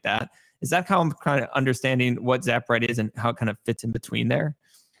anything like that. Is that how I'm kind of understanding what Zaprite is and how it kind of fits in between there?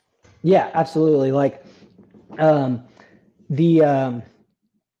 Yeah, absolutely. Like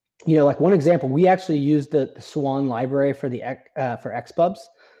like one example, we actually use the Swan library for for Xpubs.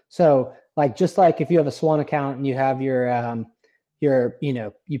 So like, just like if you have a Swan account and you have your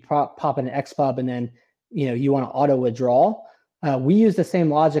you pop in an Xpub and then, you want to auto withdraw, we use the same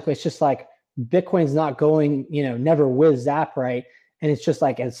logic. It's just like Bitcoin's not going, never with Zaprite. And it's just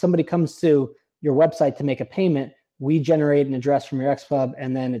like, as somebody comes to your website to make a payment, we generate an address from your Xpub,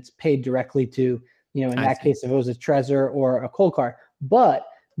 and then it's paid directly to, in that case, if it was a Trezor or a Coldcard. But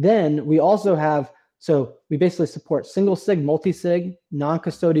then we also have, so we basically support single sig, multi-sig,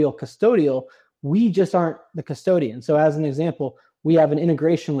 non-custodial, custodial. We just aren't the custodian. So as an example, we have an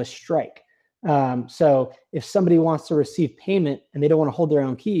integration with Strike. So if somebody wants to receive payment and they don't want to hold their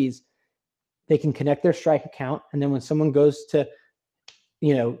own keys, they can connect their Strike account. And then when someone goes to,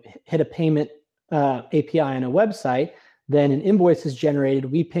 hit a payment API on a website, then an invoice is generated.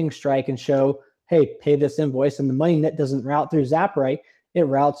 We ping Strike and show, hey, pay this invoice. And the money that doesn't route through Zaprite, it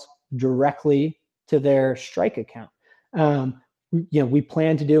routes directly to their Strike account. We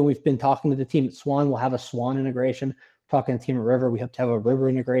plan to do, and we've been talking to the team at Swan. We'll have a Swan integration. Talking to the team at River, we hope to have a River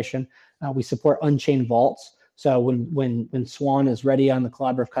integration. We support Unchained vaults. So when Swan is ready on the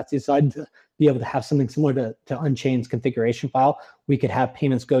collaborative custody side to be able to have something similar to Unchained's configuration file, we could have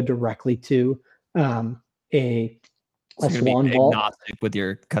payments go directly to a Swan vault. Agnostic with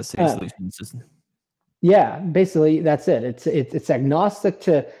your custody solutions. Yeah, basically that's it. It's agnostic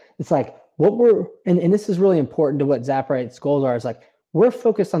to, it's like what we're, and this is really important to what Zaprite's goals are, is like, we're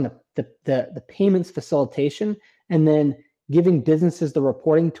focused on the payments facilitation, and then giving businesses the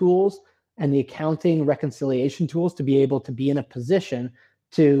reporting tools and the accounting reconciliation tools to be able to be in a position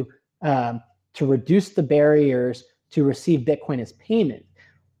to reduce the barriers to receive Bitcoin as payment.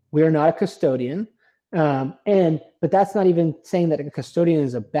 We are not a custodian, but that's not even saying that a custodian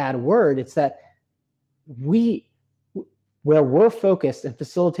is a bad word. It's that where we're focused in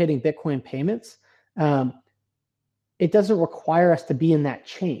facilitating Bitcoin payments, it doesn't require us to be in that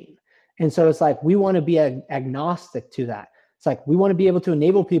chain. And so it's like, we want to be agnostic to that. It's like, we want to be able to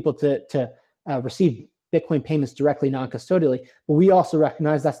enable people to receive Bitcoin payments directly, non-custodially, but we also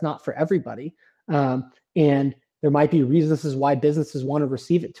recognize that's not for everybody. And there might be reasons why businesses want to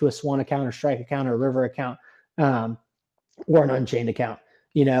receive it to a Swan account or Strike account or River account, or an Unchained account,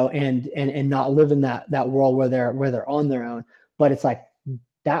 and not live in that world where they're on their own. But it's like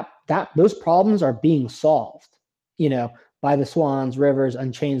that those problems are being solved, by the Swans, Rivers,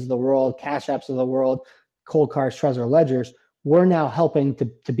 Unchaineds of the world, Cash Apps of the world, Coldcards, Trezor, Ledgers. we're now helping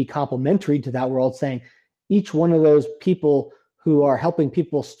to be complementary to that world, saying each one of those people who are helping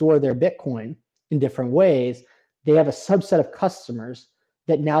people store their Bitcoin in different ways, they have a subset of customers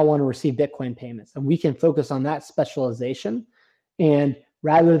that now want to receive Bitcoin payments. And we can focus on that specialization. And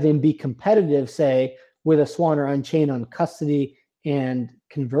rather than be competitive, say, with a Swan or Unchained on custody and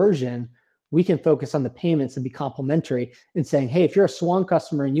conversion, we can focus on the payments and be complementary and saying, hey, if you're a Swan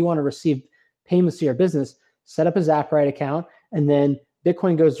customer and you want to receive payments to your business, set up a Zaptright account, and then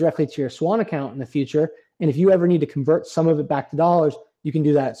Bitcoin goes directly to your Swan account in the future. And if you ever need to convert some of it back to dollars, you can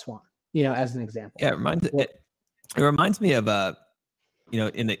do that at Swan, as an example. Yeah, it reminds me of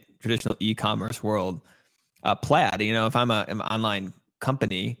in the traditional e-commerce world, Plaid. If I'm an online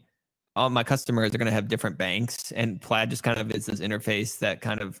company, all my customers are going to have different banks, and Plaid just kind of is this interface that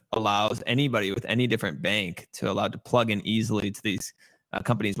kind of allows anybody with any different bank to plug in easily to these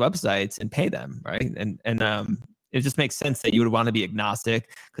companies' websites and pay them, right? And it just makes sense that you would want to be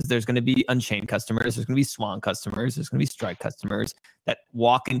agnostic, because there's going to be Unchained customers, there's going to be Swan customers, there's going to be Strike customers that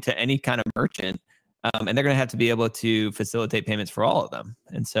walk into any kind of merchant, and they're going to have to be able to facilitate payments for all of them.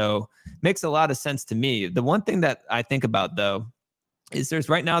 And so it makes a lot of sense to me. The one thing that I think about, though, is there's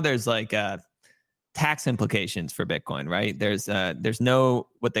like tax implications for Bitcoin, right? There's no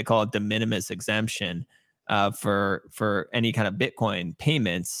what they call a de minimis exemption for any kind of Bitcoin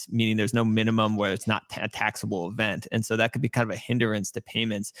payments, meaning there's no minimum where it's not a taxable event. And so that could be kind of a hindrance to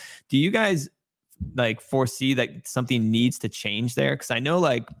payments. Do you guys foresee that something needs to change there? Because I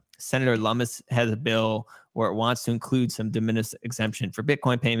know Senator Lummis has a bill where it wants to include some de minimis exemption for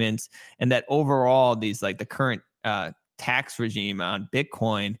Bitcoin payments, and that overall the current tax regime on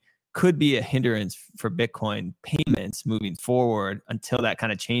Bitcoin could be a hindrance for Bitcoin payments moving forward. Until that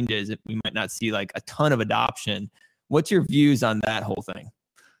kind of changes, we might not see a ton of adoption. What's your views on that whole thing?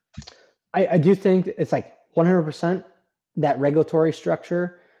 I do think it's 100% that regulatory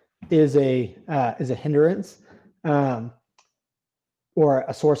structure is a hindrance or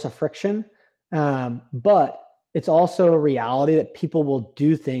a source of friction. But it's also a reality that people will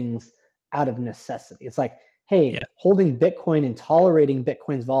do things out of necessity. It's hey, holding Bitcoin and tolerating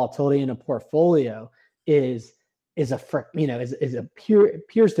Bitcoin's volatility in a portfolio appears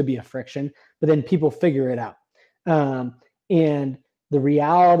to be a friction, but then people figure it out. And the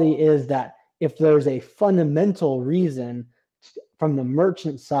reality is that if there's a fundamental reason from the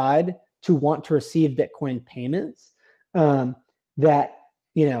merchant side to want to receive Bitcoin payments, that,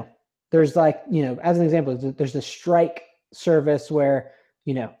 there's as an example, there's the Strike service where,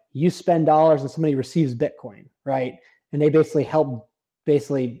 you spend dollars and somebody receives Bitcoin, right? And they help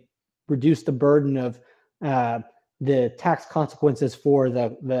reduce the burden of the tax consequences for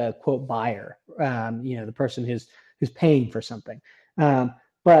the quote buyer, the person who's paying for something.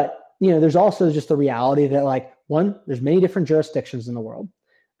 But there's also just the reality that one, there's many different jurisdictions in the world.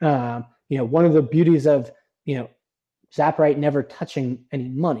 One of the beauties of Zaptright never touching any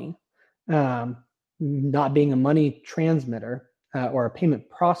money, not being a money transmitter or a payment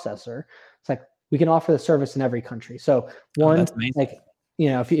processor, it's we can offer the service in every country. So one,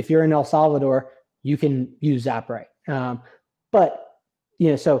 if you're in El Salvador, you can use Zaptright. But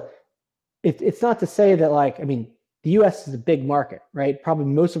so it's not to say that the U.S. is a big market, right? Probably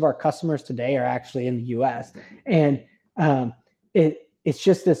most of our customers today are actually in the U.S. And it's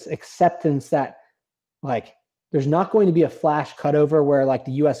just this acceptance that there's not going to be a flash cutover where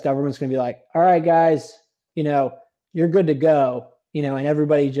the U.S. government's going to be all right, guys, you're good to go, and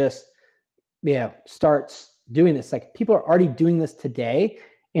everybody just, starts doing this. People are already doing this today,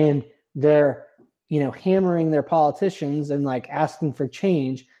 and they're, hammering their politicians and asking for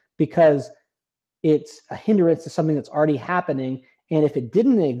change because it's a hindrance to something that's already happening. And if it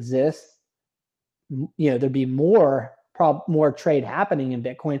didn't exist, there'd be more trade happening in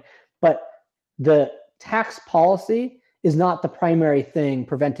Bitcoin. But the tax policy is not the primary thing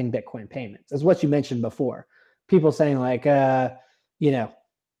preventing Bitcoin payments, as what you mentioned before. People saying I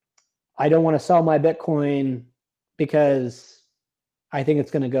don't want to sell my Bitcoin because I think it's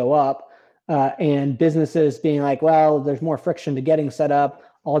going to go up. And businesses being well, there's more friction to getting set up.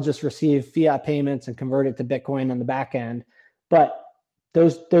 I'll just receive fiat payments and convert it to Bitcoin on the back end. But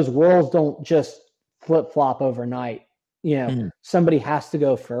those worlds don't just flip flop overnight. Somebody has to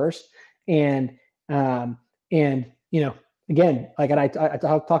go first. And again, I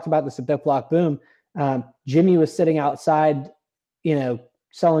talked about this at BitBlock Boom. Jimmy was sitting outside,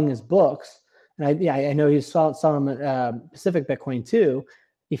 selling his books, and I know he's selling Pacific Bitcoin too.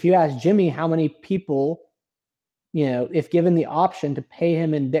 If you ask Jimmy how many people, if given the option to pay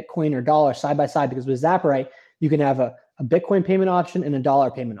him in Bitcoin or dollar side by side, because with Zaptright you can have a Bitcoin payment option and a dollar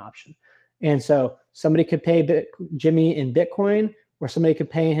payment option, and so somebody could pay Jimmy in Bitcoin, or somebody could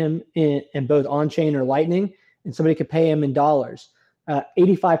pay him in both on-chain or Lightning, and somebody could pay him in dollars.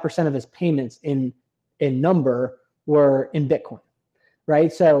 85% of his payments in number were in Bitcoin,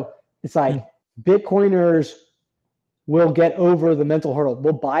 right? So it's like Bitcoiners will get over the mental hurdle.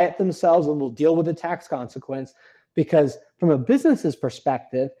 Will buy it themselves and will deal with the tax consequence, because from a business's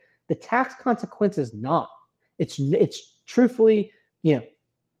perspective, the tax consequence is not. It's truthfully,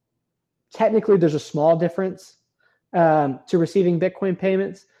 technically there's a small difference to receiving Bitcoin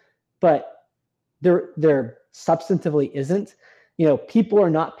payments, but there substantively isn't. People are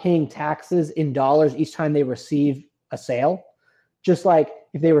not paying taxes in dollars each time they receive a sale. Just like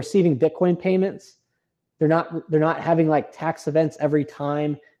if they're receiving Bitcoin payments, they're not having like tax events every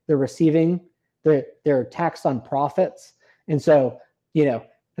time they're receiving. They're taxed on profits. And so,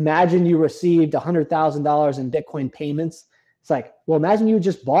 imagine you received $100,000 in Bitcoin payments. It's like, well, imagine you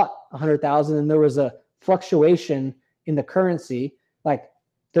just bought 100,000 and there was a fluctuation in the currency. Like,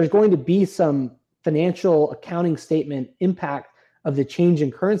 there's going to be some financial accounting statement impact of the change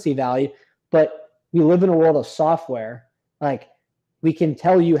in currency value, but we live in a world of software. Like, we can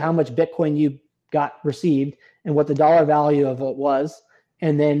tell you how much Bitcoin you got received and what the dollar value of it was,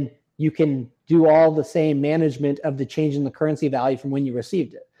 and then you can do all the same management of the change in the currency value from when you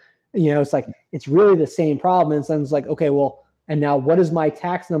received it. It's like, it's really the same problem. And so it's like, okay, well, and now what is my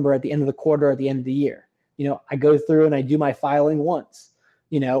tax number at the end of the quarter, at the end of the year? I go through and I do my filing once,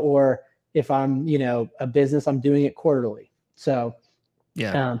 or if I'm, a business, I'm doing it quarterly. So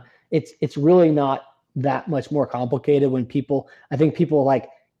yeah, it's really not that much more complicated when I think people like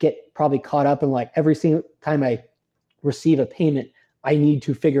get probably caught up in like every single time I receive a payment, I need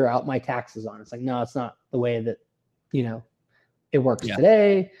to figure out my taxes on. It's like, no, it's not the way that, it works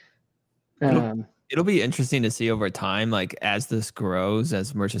today. It'll be interesting to see over time, like as this grows,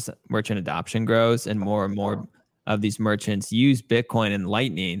 as merchant adoption grows, and more of these merchants use Bitcoin and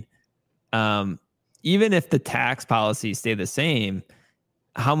Lightning. Even if the tax policies stay the same,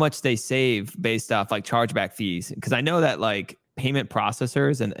 how much they save based off like chargeback fees. Because I know that like payment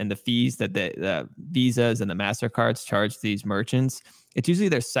processors and the fees that the Visas and the MasterCards charge these merchants, it's usually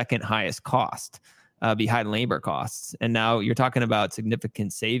their second highest cost behind labor costs. And now you're talking about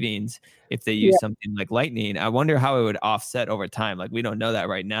significant savings if they use something like Lightning. I wonder how it would offset over time. Like, we don't know that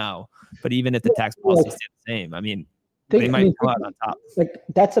right now, but even if the tax policy stays the same, I mean, they might come out on top. Like,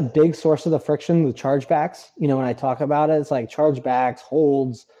 that's a big source of the friction with chargebacks. When I talk about it, it's like chargebacks,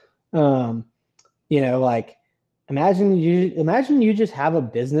 holds, like imagine you just have a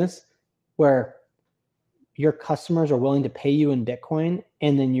business where your customers are willing to pay you in Bitcoin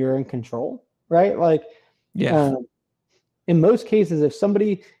and then you're in control, right? Like, in most cases, if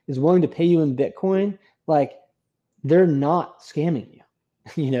somebody is willing to pay you in Bitcoin, like, they're not scamming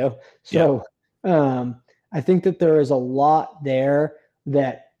you, So, I think that there is a lot there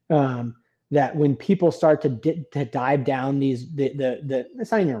that when people start to dive down these,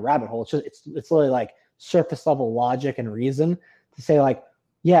 it's not even a rabbit hole. It's literally like surface level logic and reason to say like,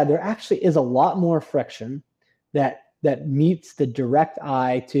 yeah, there actually is a lot more friction that meets the direct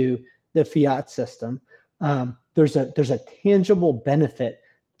eye to the fiat system. There's a tangible benefit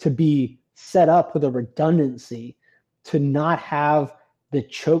to be set up with a redundancy to not have the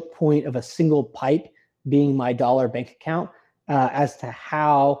choke point of a single pipe being my dollar bank account, as to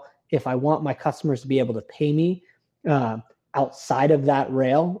how, if I want my customers to be able to pay me outside of that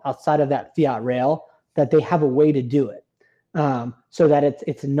fiat rail, that they have a way to do it, so that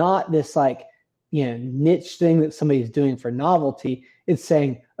it's not this like, niche thing that somebody's doing for novelty. It's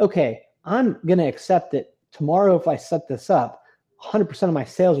saying, okay, I'm going to accept that tomorrow, if I set this up, 100% of my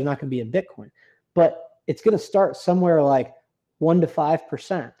sales are not going to be in Bitcoin, but it's going to start somewhere like 1 to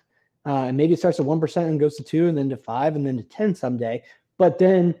 5%. And maybe it starts at 1% and goes to 2 and then to 5 and then to 10 someday. But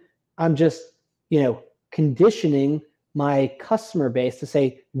then I'm just, conditioning my customer base to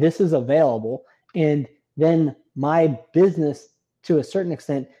say, this is available. And then my business, to a certain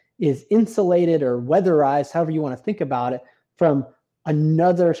extent, is insulated or weatherized, however you want to think about it, from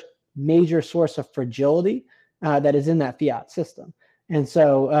another major source of fragility that is in that fiat system. And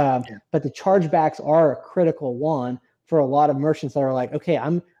so, but the chargebacks are a critical one for a lot of merchants that are like, okay,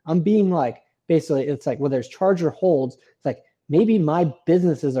 I'm being like, basically, it's like, whether it's charge or holds, it's like, maybe my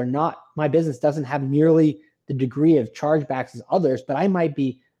business doesn't have nearly the degree of chargebacks as others, but I might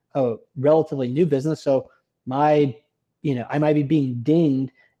be a relatively new business. So I might be being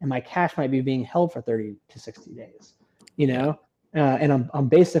dinged and my cash might be being held for 30 to 60 days, and I'm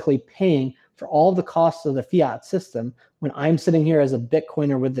basically paying for all the costs of the fiat system when I'm sitting here as a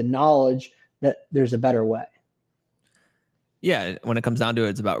Bitcoiner with the knowledge that there's a better way. Yeah, when it comes down to it,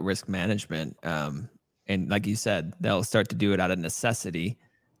 it's about risk management. And like you said, they'll start to do it out of necessity.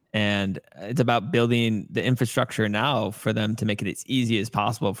 And it's about building the infrastructure now for them to make it as easy as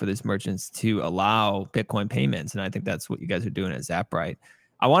possible for these merchants to allow Bitcoin payments. And I think that's what you guys are doing at Zapright.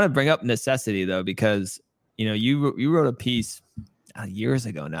 I want to bring up necessity though, because you wrote a piece years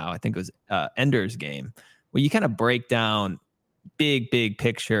ago now. I think it was Ender's Game, where you kind of break down big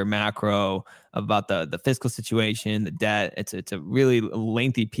picture macro about the fiscal situation, the debt. It's a really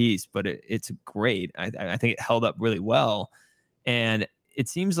lengthy piece, but it's great. I think it held up really well. And it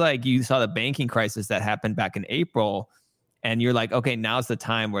seems like you saw the banking crisis that happened back in April, and you're like, okay, now's the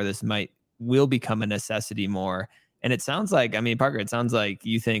time where this will become a necessity more. And it sounds like, Parker, it sounds like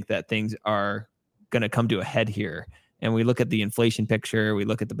you think that things are going to come to a head here. And we look at the inflation picture, we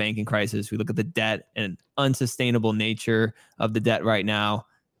look at the banking crisis, we look at the debt and unsustainable nature of the debt right now.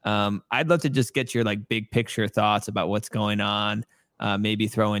 I'd love to just get your big picture thoughts about what's going on. Maybe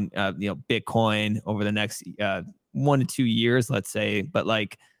throw in Bitcoin over the next 1 to 2 years, let's say. But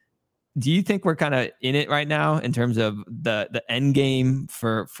do you think we're kind of in it right now in terms of the end game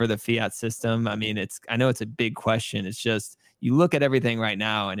for the fiat system? I know it's a big question. It's just, you look at everything right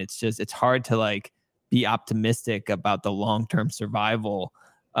now and it's hard to be optimistic about the long-term survival,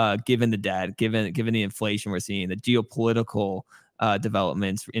 given the debt, given the inflation we're seeing, the geopolitical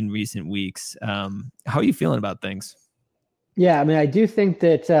developments in recent weeks. How are you feeling about things? Yeah, I do think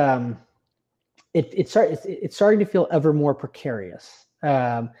that it's starting to feel ever more precarious,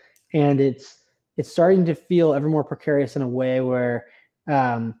 and it's starting to feel ever more precarious in a way where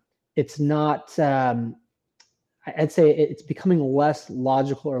it's not. I'd say it's becoming less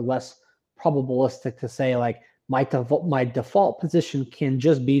logical or less probabilistic to say my default position can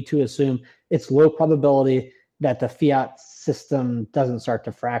just be to assume it's low probability that the fiat system doesn't start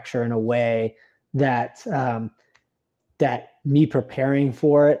to fracture in a way that that me preparing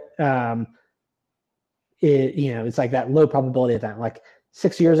for it, it's like that low probability event.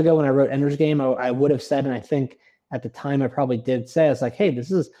 6 years ago when I wrote Ender's Game, I would have said, and I think at the time I probably did say, I was like, hey,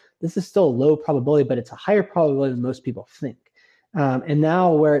 this is still low probability, but it's a higher probability than most people think. And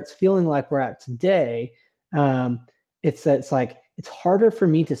now where it's feeling like we're at today, it's harder for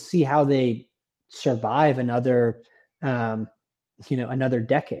me to see how they survive another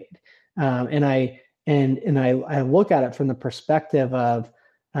decade. And I look at it from the perspective of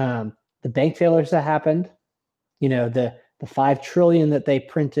the bank failures that happened, the $5 trillion that they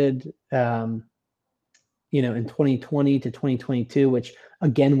printed, in 2020 to 2022, which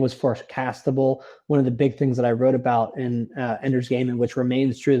again was forecastable. One of the big things that I wrote about in Ender's Game, and which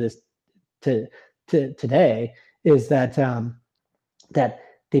remains true to today, is that that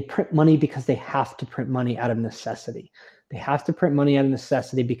they print money because they have to print money out of necessity. They have to print money out of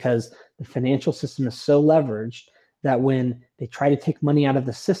necessity because the financial system is so leveraged that when they try to take money out of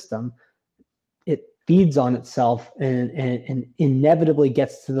the system, it feeds on itself and inevitably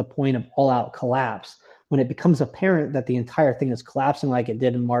gets to the point of all-out collapse. When it becomes apparent that the entire thing is collapsing like it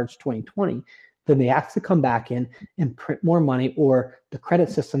did in March 2020, then they have to come back in and print more money, or the credit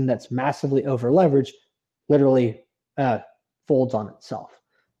system that's massively over-leveraged literally folds on itself.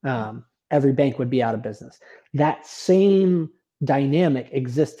 Every bank would be out of business. That same dynamic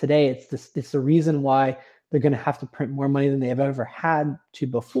exists today. It's the reason why they're going to have to print more money than they have ever had to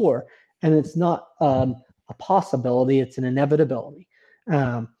before. And it's not a possibility, it's an inevitability.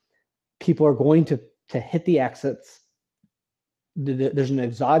 People are going to hit the exits. There's an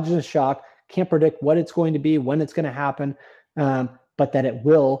exogenous shock. Can't predict what it's going to be, when it's going to happen, but that it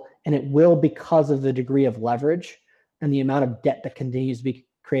will, and it will because of the degree of leverage and the amount of debt that continues to be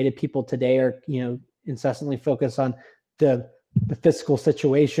created. People today are, incessantly focused on the fiscal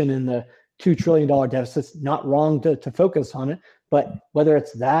situation and the $2 trillion deficits. Not wrong to focus on it, but whether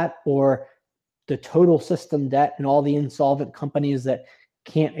it's that or the total system debt and all the insolvent companies that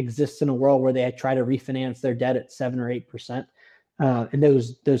can't exist in a world where they try to refinance their debt at 7 or 8%. And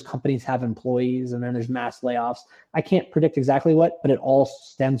those companies have employees, and then there's mass layoffs. I can't predict exactly what, but it all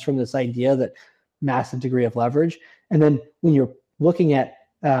stems from this idea that massive degree of leverage. And then when you're looking at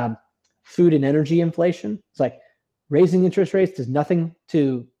food and energy inflation, it's like raising interest rates does nothing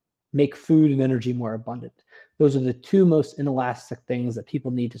to make food and energy more abundant. Those are the two most inelastic things that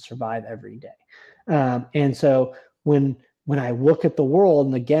people need to survive every day. And so when I look at the world,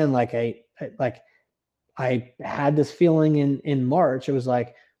 and again, I had this feeling in March, it was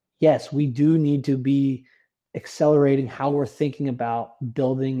like, yes, we do need to be accelerating how we're thinking about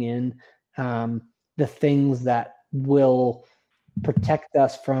building in the things that will protect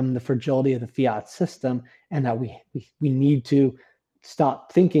us from the fragility of the fiat system, and that we need to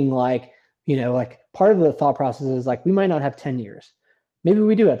stop thinking like like part of the thought process is like, we might not have 10 years. Maybe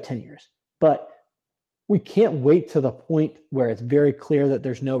we do have 10 years, but we can't wait to the point where it's very clear that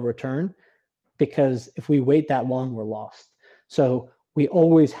there's no return, because if we wait that long, we're lost. So we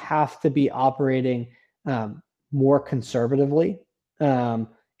always have to be operating more conservatively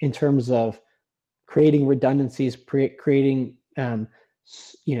in terms of creating redundancies, creating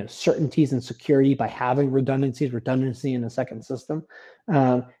certainties and security by having redundancy in the second system.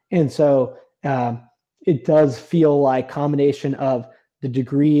 And so it does feel like combination of the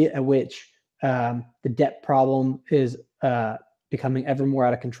degree at which the debt problem is becoming ever more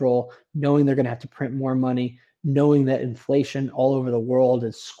out of control, knowing they're going to have to print more money, knowing that inflation all over the world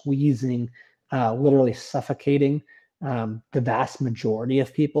is squeezing, literally suffocating the vast majority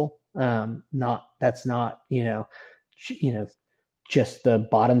of people. That's not just the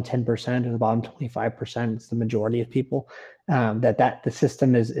bottom 10% or the bottom 25%. It's the majority of people that the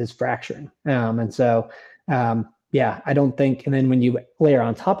system is fracturing. And so, I don't think. And then when you layer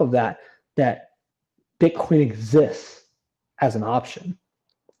on top of that Bitcoin exists as an option,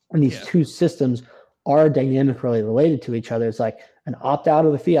 and these two systems are dynamically related to each other. It's like an opt out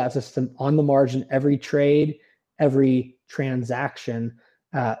of the fiat system on the margin. Every trade, every transaction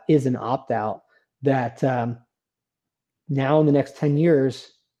is an opt out. That now in the next 10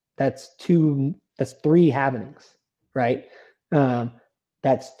 years, that's 3 happenings, right?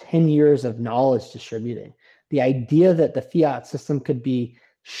 That's 10 years of knowledge distributing. The idea that the fiat system could be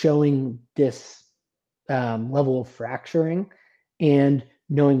showing this level of fracturing and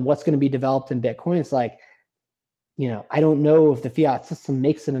knowing what's going to be developed in Bitcoin, it's like, I don't know if the fiat system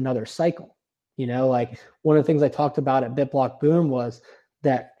makes it another cycle. Like one of the things I talked about at BitBlock Boom was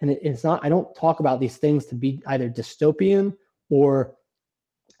that, and it's not, I don't talk about these things to be either dystopian or,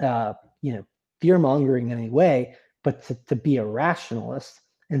 fear mongering in any way, but to be a rationalist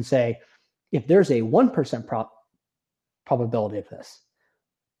and say, if there's a 1% probability of this,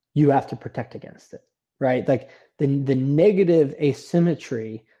 you have to protect against it, right? Like the negative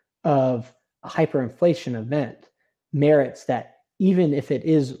asymmetry of a hyperinflation event merits that, even if it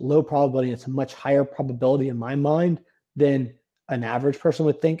is low probability, it's a much higher probability in my mind than an average person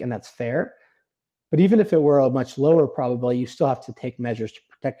would think, and that's fair. But even if it were a much lower probability, you still have to take measures to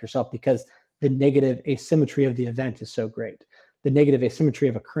protect yourself, because the negative asymmetry of the event is so great. The negative asymmetry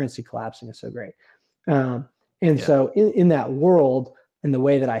of a currency collapsing is so great. So in that world, and the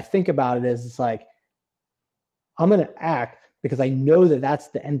way that I think about it is, it's like, I'm going to act because I know that that's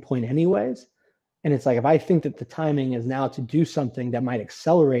the endpoint anyways. And it's like, if I think that the timing is now to do something that might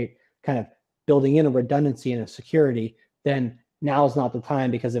accelerate kind of building in a redundancy and a security, then now is not the time,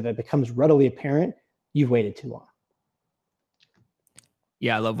 because if it becomes readily apparent, you've waited too long.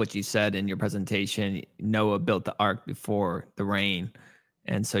 Yeah, I love what you said in your presentation. Noah built the ark before the rain.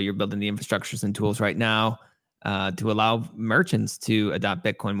 And so you're building the infrastructures and tools right now to allow merchants to adopt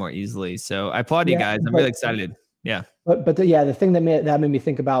Bitcoin more easily. So I applaud you guys. I'm really excited. Yeah. But the thing that made me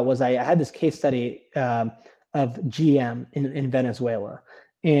think about was I had this case study of GM in Venezuela,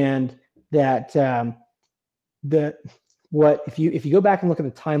 and that if you go back and look at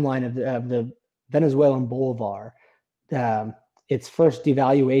the timeline of the Venezuelan bolivar, its first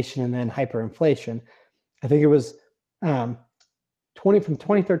devaluation and then hyperinflation, I think it was from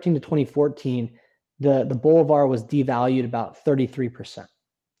 2013 to 2014, the bolivar was devalued about 33%,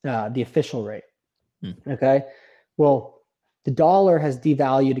 the official rate. Okay. Well, the dollar has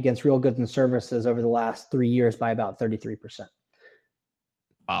devalued against real goods and services over the last 3 years by about 33%.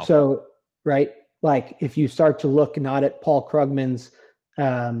 Wow. So, right, like if you start to look not at Paul Krugman's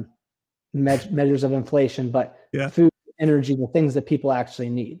measures of inflation, but food, energy, the things that people actually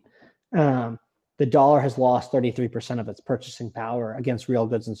need, the dollar has lost 33% of its purchasing power against real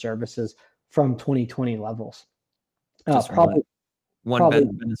goods and services from 2020 levels. Probably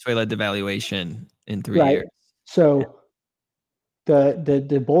Venezuela devaluation in 3 years. So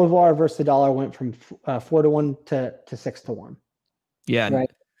the bolivar versus the dollar went from 4-1 to 6-1. Yeah.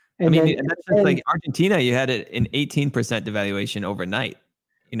 Right. And that's just like Argentina, you had an 18% devaluation overnight.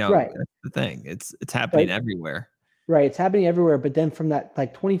 That's the thing. It's happening everywhere. Right. It's happening everywhere. But then from that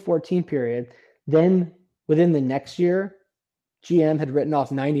like 2014 period, then within the next year, GM had written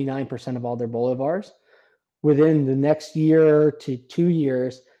off 99% of all their bolivars. Within the next year to 2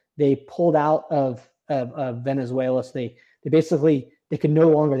 years, they pulled out of Venezuela. So they could no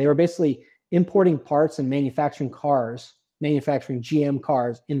longer, they were basically importing parts and manufacturing GM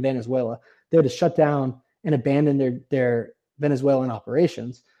cars in Venezuela. They had to shut down and abandon their Venezuelan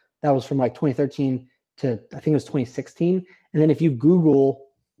operations. That was from like 2013 to, I think it was 2016. And then if you Google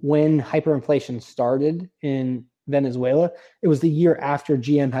when hyperinflation started in Venezuela, it was the year after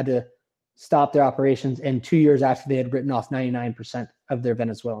GM had to stopped their operations, and 2 years after they had written off 99% of their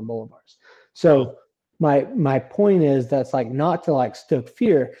Venezuelan bolivars. So my point is that's like not to like stoke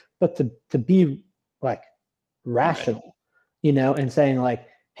fear, but to be like rational, you know, and saying like,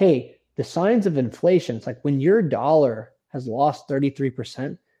 hey, the signs of inflation, it's like when your dollar has lost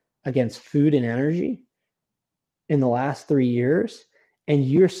 33% against food and energy in the last 3 years, and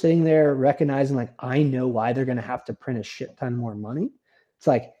you're sitting there recognizing like, I know why they're going to have to print a shit ton more money. It's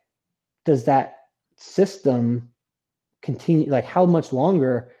like, does that system continue? Like, how much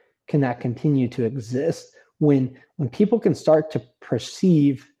longer can that continue to exist when people can start to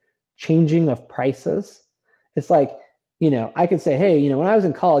perceive changing of prices? It's like, you know, I could say, hey, you know, when I was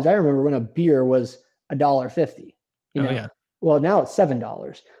in college, I remember when a beer was $1.50. You know, well, now it's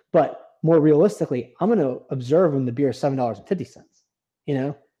 $7. But more realistically, I'm going to observe when the beer is $7.50. You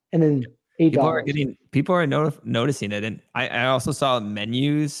know, and then $8. People are noticing it, and I also saw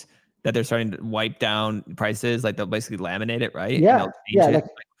menus that they're starting to wipe down prices, like they'll basically laminate it, right? Yeah,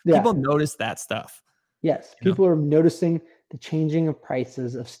 People notice that stuff. Yes, people are noticing the changing of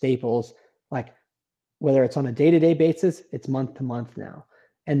prices of staples, like whether it's on a day-to-day basis, it's month to month now,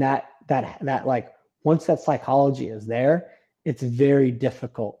 and that like once that psychology is there, it's very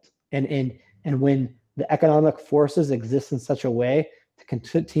difficult, and when the economic forces exist in such a way to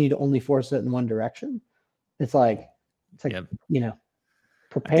continue to only force it in one direction, it's like you know,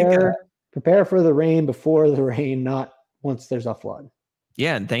 prepare for the rain before the rain, not once there's a flood.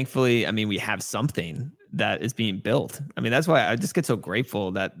 Yeah, and thankfully, I mean, we have something that is being built. I mean, that's why I just get so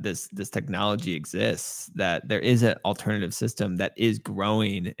grateful that this technology exists, that there is an alternative system that is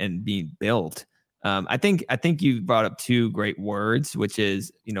growing and being built. I think you brought up two great words, which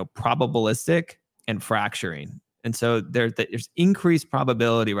is, you know, probabilistic and fracturing. And so there's increased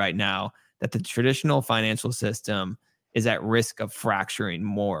probability right now that the traditional financial system is at risk of fracturing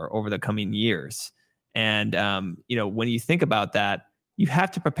more over the coming years. And, you know, when you think about that, you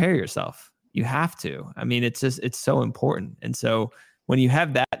have to prepare yourself. You have to. I mean, it's so important. And so when you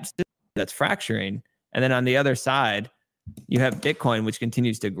have that's fracturing, and then on the other side, you have Bitcoin, which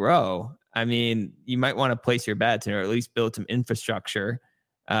continues to grow. I mean, you might want to place your bets or at least build some infrastructure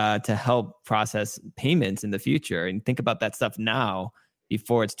to help process payments in the future, and think about that stuff now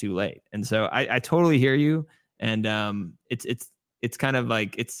before it's too late. And so I totally hear you. And it's kind of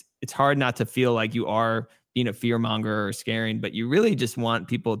like it's hard not to feel like you are being a fear monger or scaring, but you really just want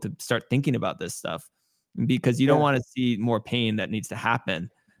people to start thinking about this stuff, because you don't want to see more pain that needs to happen.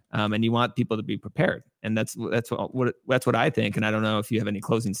 And you want people to be prepared. And that's what I think. And I don't know if you have any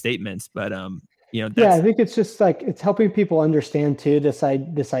closing statements, but you know, I think it's just like, it's helping people understand too, this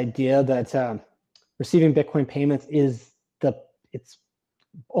idea that receiving Bitcoin payments it's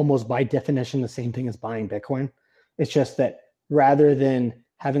almost by definition the same thing as buying Bitcoin. It's just that rather than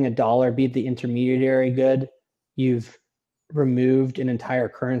having a dollar be the intermediary good, you've removed an entire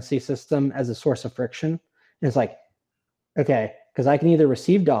currency system as a source of friction. And it's like, okay, because I can either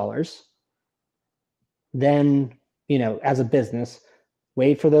receive dollars, then, you know, as a business,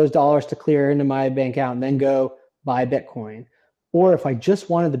 wait for those dollars to clear into my bank account and then go buy Bitcoin. Or if I just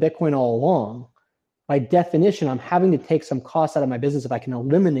wanted the Bitcoin all along, by definition, I'm having to take some cost out of my business if I can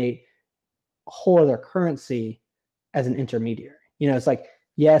eliminate a whole other currency as an intermediary. You know, it's like,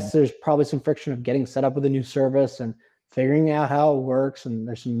 yes, there's probably some friction of getting set up with a new service and figuring out how it works, and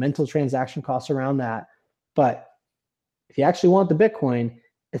there's some mental transaction costs around that. But if you actually want the Bitcoin,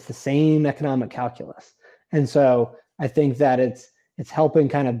 it's the same economic calculus. And so I think that it's helping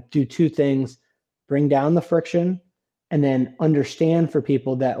kind of do two things: bring down the friction, and then understand for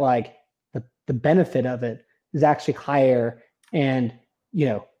people that like the benefit of it is actually higher. And, you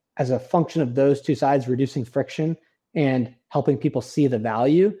know, as a function of those two sides, reducing friction and helping people see the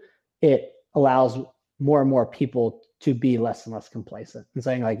value, it allows more and more people to be less and less complacent and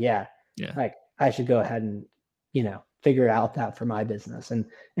saying like, like I should go ahead and, you know, figure out that for my business. And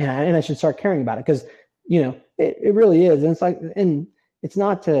I should start caring about it, because, you know, it really is. And it's like, and it's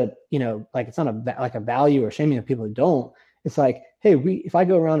not to, you know, like, it's not a value or shaming of people who don't. It's like, hey, if I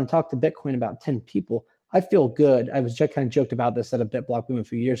go around and talk to Bitcoin about 10 people, I feel good. I was just kind of joked about this at a BitBlock Boom a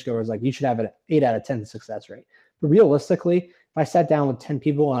few years ago, where it was like, you should have an 8 out of 10 success rate. But realistically, if I sat down with 10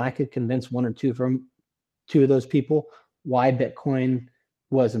 people and I could convince one or two of those people why Bitcoin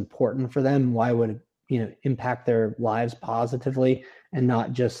was important for them, why would it, you know, impact their lives positively and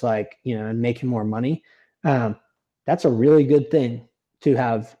not just like, you know, and making more money, that's a really good thing to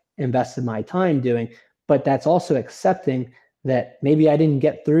have invested my time doing. But that's also accepting that maybe I didn't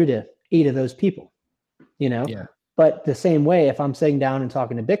get through to 8 of those people, you know? Yeah. But the same way, if I'm sitting down and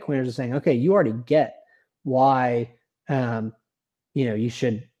talking to Bitcoiners and saying, okay, you already get why, you know, you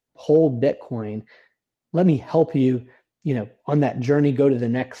should hold Bitcoin. Let me help you, on that journey, go to the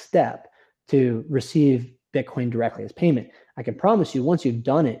next step to receive Bitcoin directly as payment. I can promise you, once you've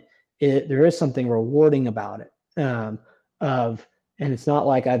done it, there is something rewarding about it. And it's not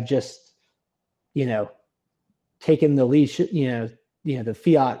like I've just, taken the leash, the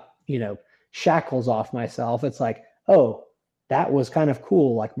fiat, shackles off myself. It's like, oh, that was kind of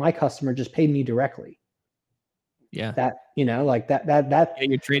cool. Like my customer just paid me directly. Yeah. That, like that,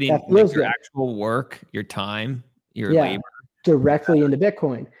 you're trading your actual work, your time, your labor directly into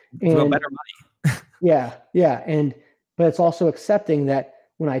Bitcoin. And better money. But it's also accepting that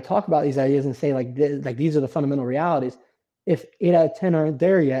when I talk about these ideas and say like these are the fundamental realities, if 8 out of 10 aren't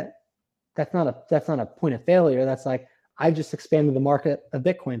there yet, that's not a point of failure. That's like, I just expanded the market of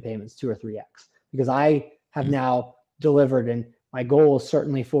Bitcoin payments 2 or 3x because I have now delivered. And my goal is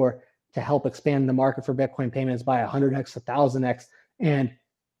certainly to help expand the market for Bitcoin payments by 100x, 1000x, and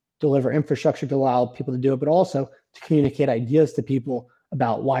deliver infrastructure to allow people to do it, but also to communicate ideas to people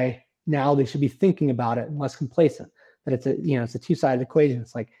about why now they should be thinking about it and less complacent. That it's a two-sided equation.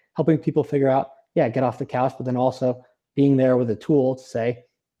 It's like helping people figure out, get off the couch, but then also being there with a tool to say,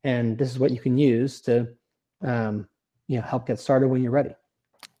 and this is what you can use to, help get started when you're ready.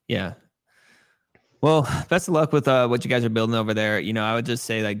 Yeah. Well, best of luck with what you guys are building over there. I would just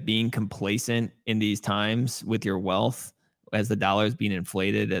say like being complacent in these times with your wealth as the dollar is being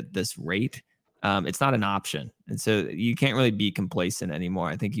inflated at this rate, it's not an option. And so you can't really be complacent anymore.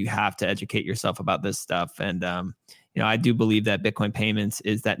 I think you have to educate yourself about this stuff. And, I do believe that Bitcoin payments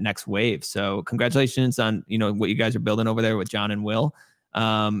is that next wave. So congratulations on, what you guys are building over there with John and Will.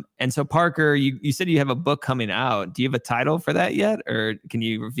 And so Parker, you said you have a book coming out. Do you have a title for that yet? Or can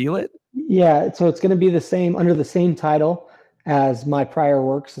you reveal it? Yeah. So it's going to be under the same title as my prior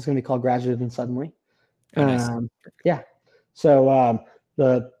works. It's going to be called Gradually Then Suddenly. Oh, nice. Yeah. So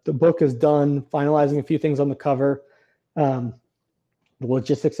the book is done, finalizing a few things on the cover. The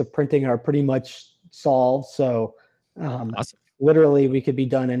logistics of printing are pretty much solved. So awesome. Literally we could be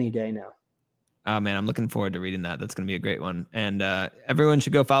done any day now. Oh man, I'm looking forward to reading that. That's going to be a great one. And everyone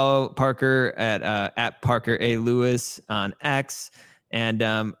should go follow Parker at Parker A. Lewis on X. And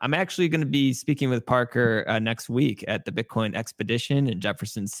I'm actually going to be speaking with Parker next week at the Bitcoin Expedition in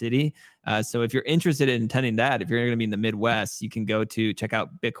Jefferson City. So if you're interested in attending that, if you're going to be in the Midwest, you can go to check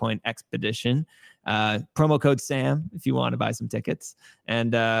out Bitcoin Expedition. Promo code Sam if you want to buy some tickets.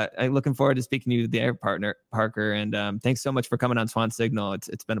 And I'm looking forward to speaking to you there, partner Parker. And thanks so much for coming on Swan Signal.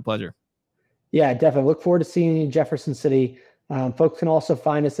 It's been a pleasure. Yeah, definitely. Look forward to seeing you in Jefferson City. Folks can also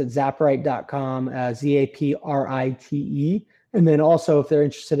find us at Zaprite.com, Zaprite. And then also, if they're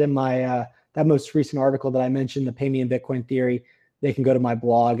interested in my that most recent article that I mentioned, the Pay Me in Bitcoin Theory, they can go to my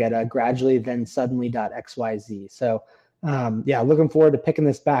blog at graduallythensuddenly.xyz. So looking forward to picking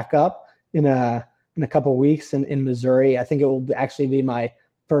this back up in a couple of weeks in Missouri. I think it will actually be my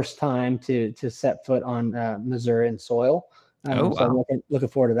first time to set foot on Missouri soil. So I'm looking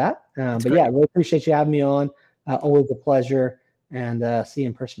forward to that. But great. I really appreciate you having me on. Always a pleasure, and see you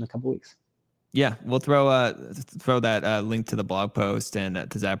in person in a couple of weeks. Yeah, we'll throw that link to the blog post and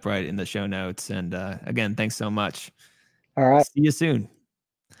to Zaprite in the show notes. And again, thanks so much. All right. See you soon.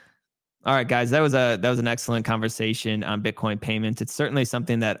 All right, guys, that was an excellent conversation on Bitcoin payments. It's certainly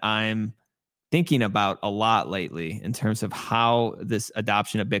something that I'm thinking about a lot lately in terms of how this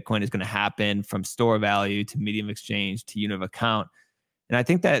adoption of Bitcoin is going to happen from store value to medium of exchange to unit of account. And I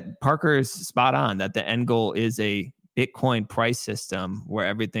think that Parker is spot on that the end goal is a Bitcoin price system where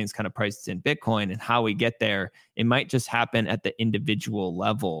everything's kind of priced in Bitcoin, and how we get there, it might just happen at the individual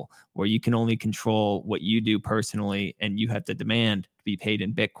level where you can only control what you do personally and you have to demand to be paid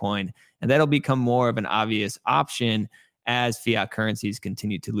in Bitcoin. And that'll become more of an obvious option as fiat currencies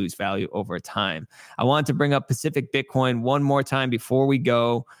continue to lose value over time. I want to bring up Pacific Bitcoin one more time before we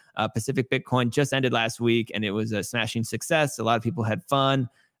go. Pacific Bitcoin just ended last week and it was a smashing success. A lot of people had fun.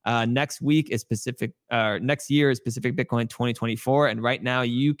 Next year is Pacific Bitcoin 2024. And right now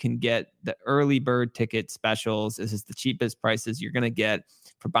you can get the early bird ticket specials. This is the cheapest prices you're going to get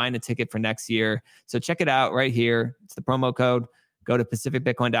for buying a ticket for next year. So check it out right here. It's the promo code. Go to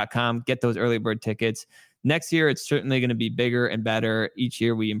pacificbitcoin.com, get those early bird tickets. Next year, it's certainly going to be bigger and better. Each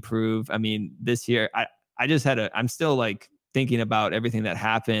year we improve. I mean, this year, I'm still like thinking about everything that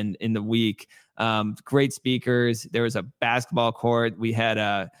happened in the week. Great speakers. There was a basketball court. We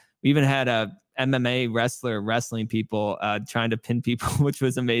even had a MMA wrestler wrestling people, trying to pin people, which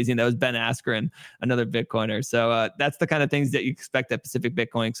was amazing. That was Ben Askren, another Bitcoiner. So that's the kind of things that you expect at Pacific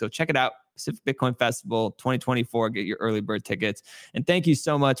Bitcoin. So check it out. Pacific Bitcoin Festival 2024. Get your early bird tickets. And thank you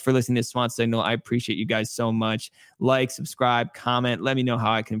so much for listening to Swan Signal. I appreciate you guys so much. Like, subscribe, comment. Let me know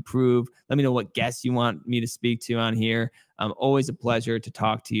how I can improve. Let me know what guests you want me to speak to on here. Always a pleasure to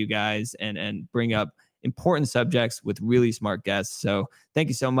talk to you guys and bring up important subjects with really smart guests. So thank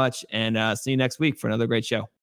you so much, and see you next week for another great show.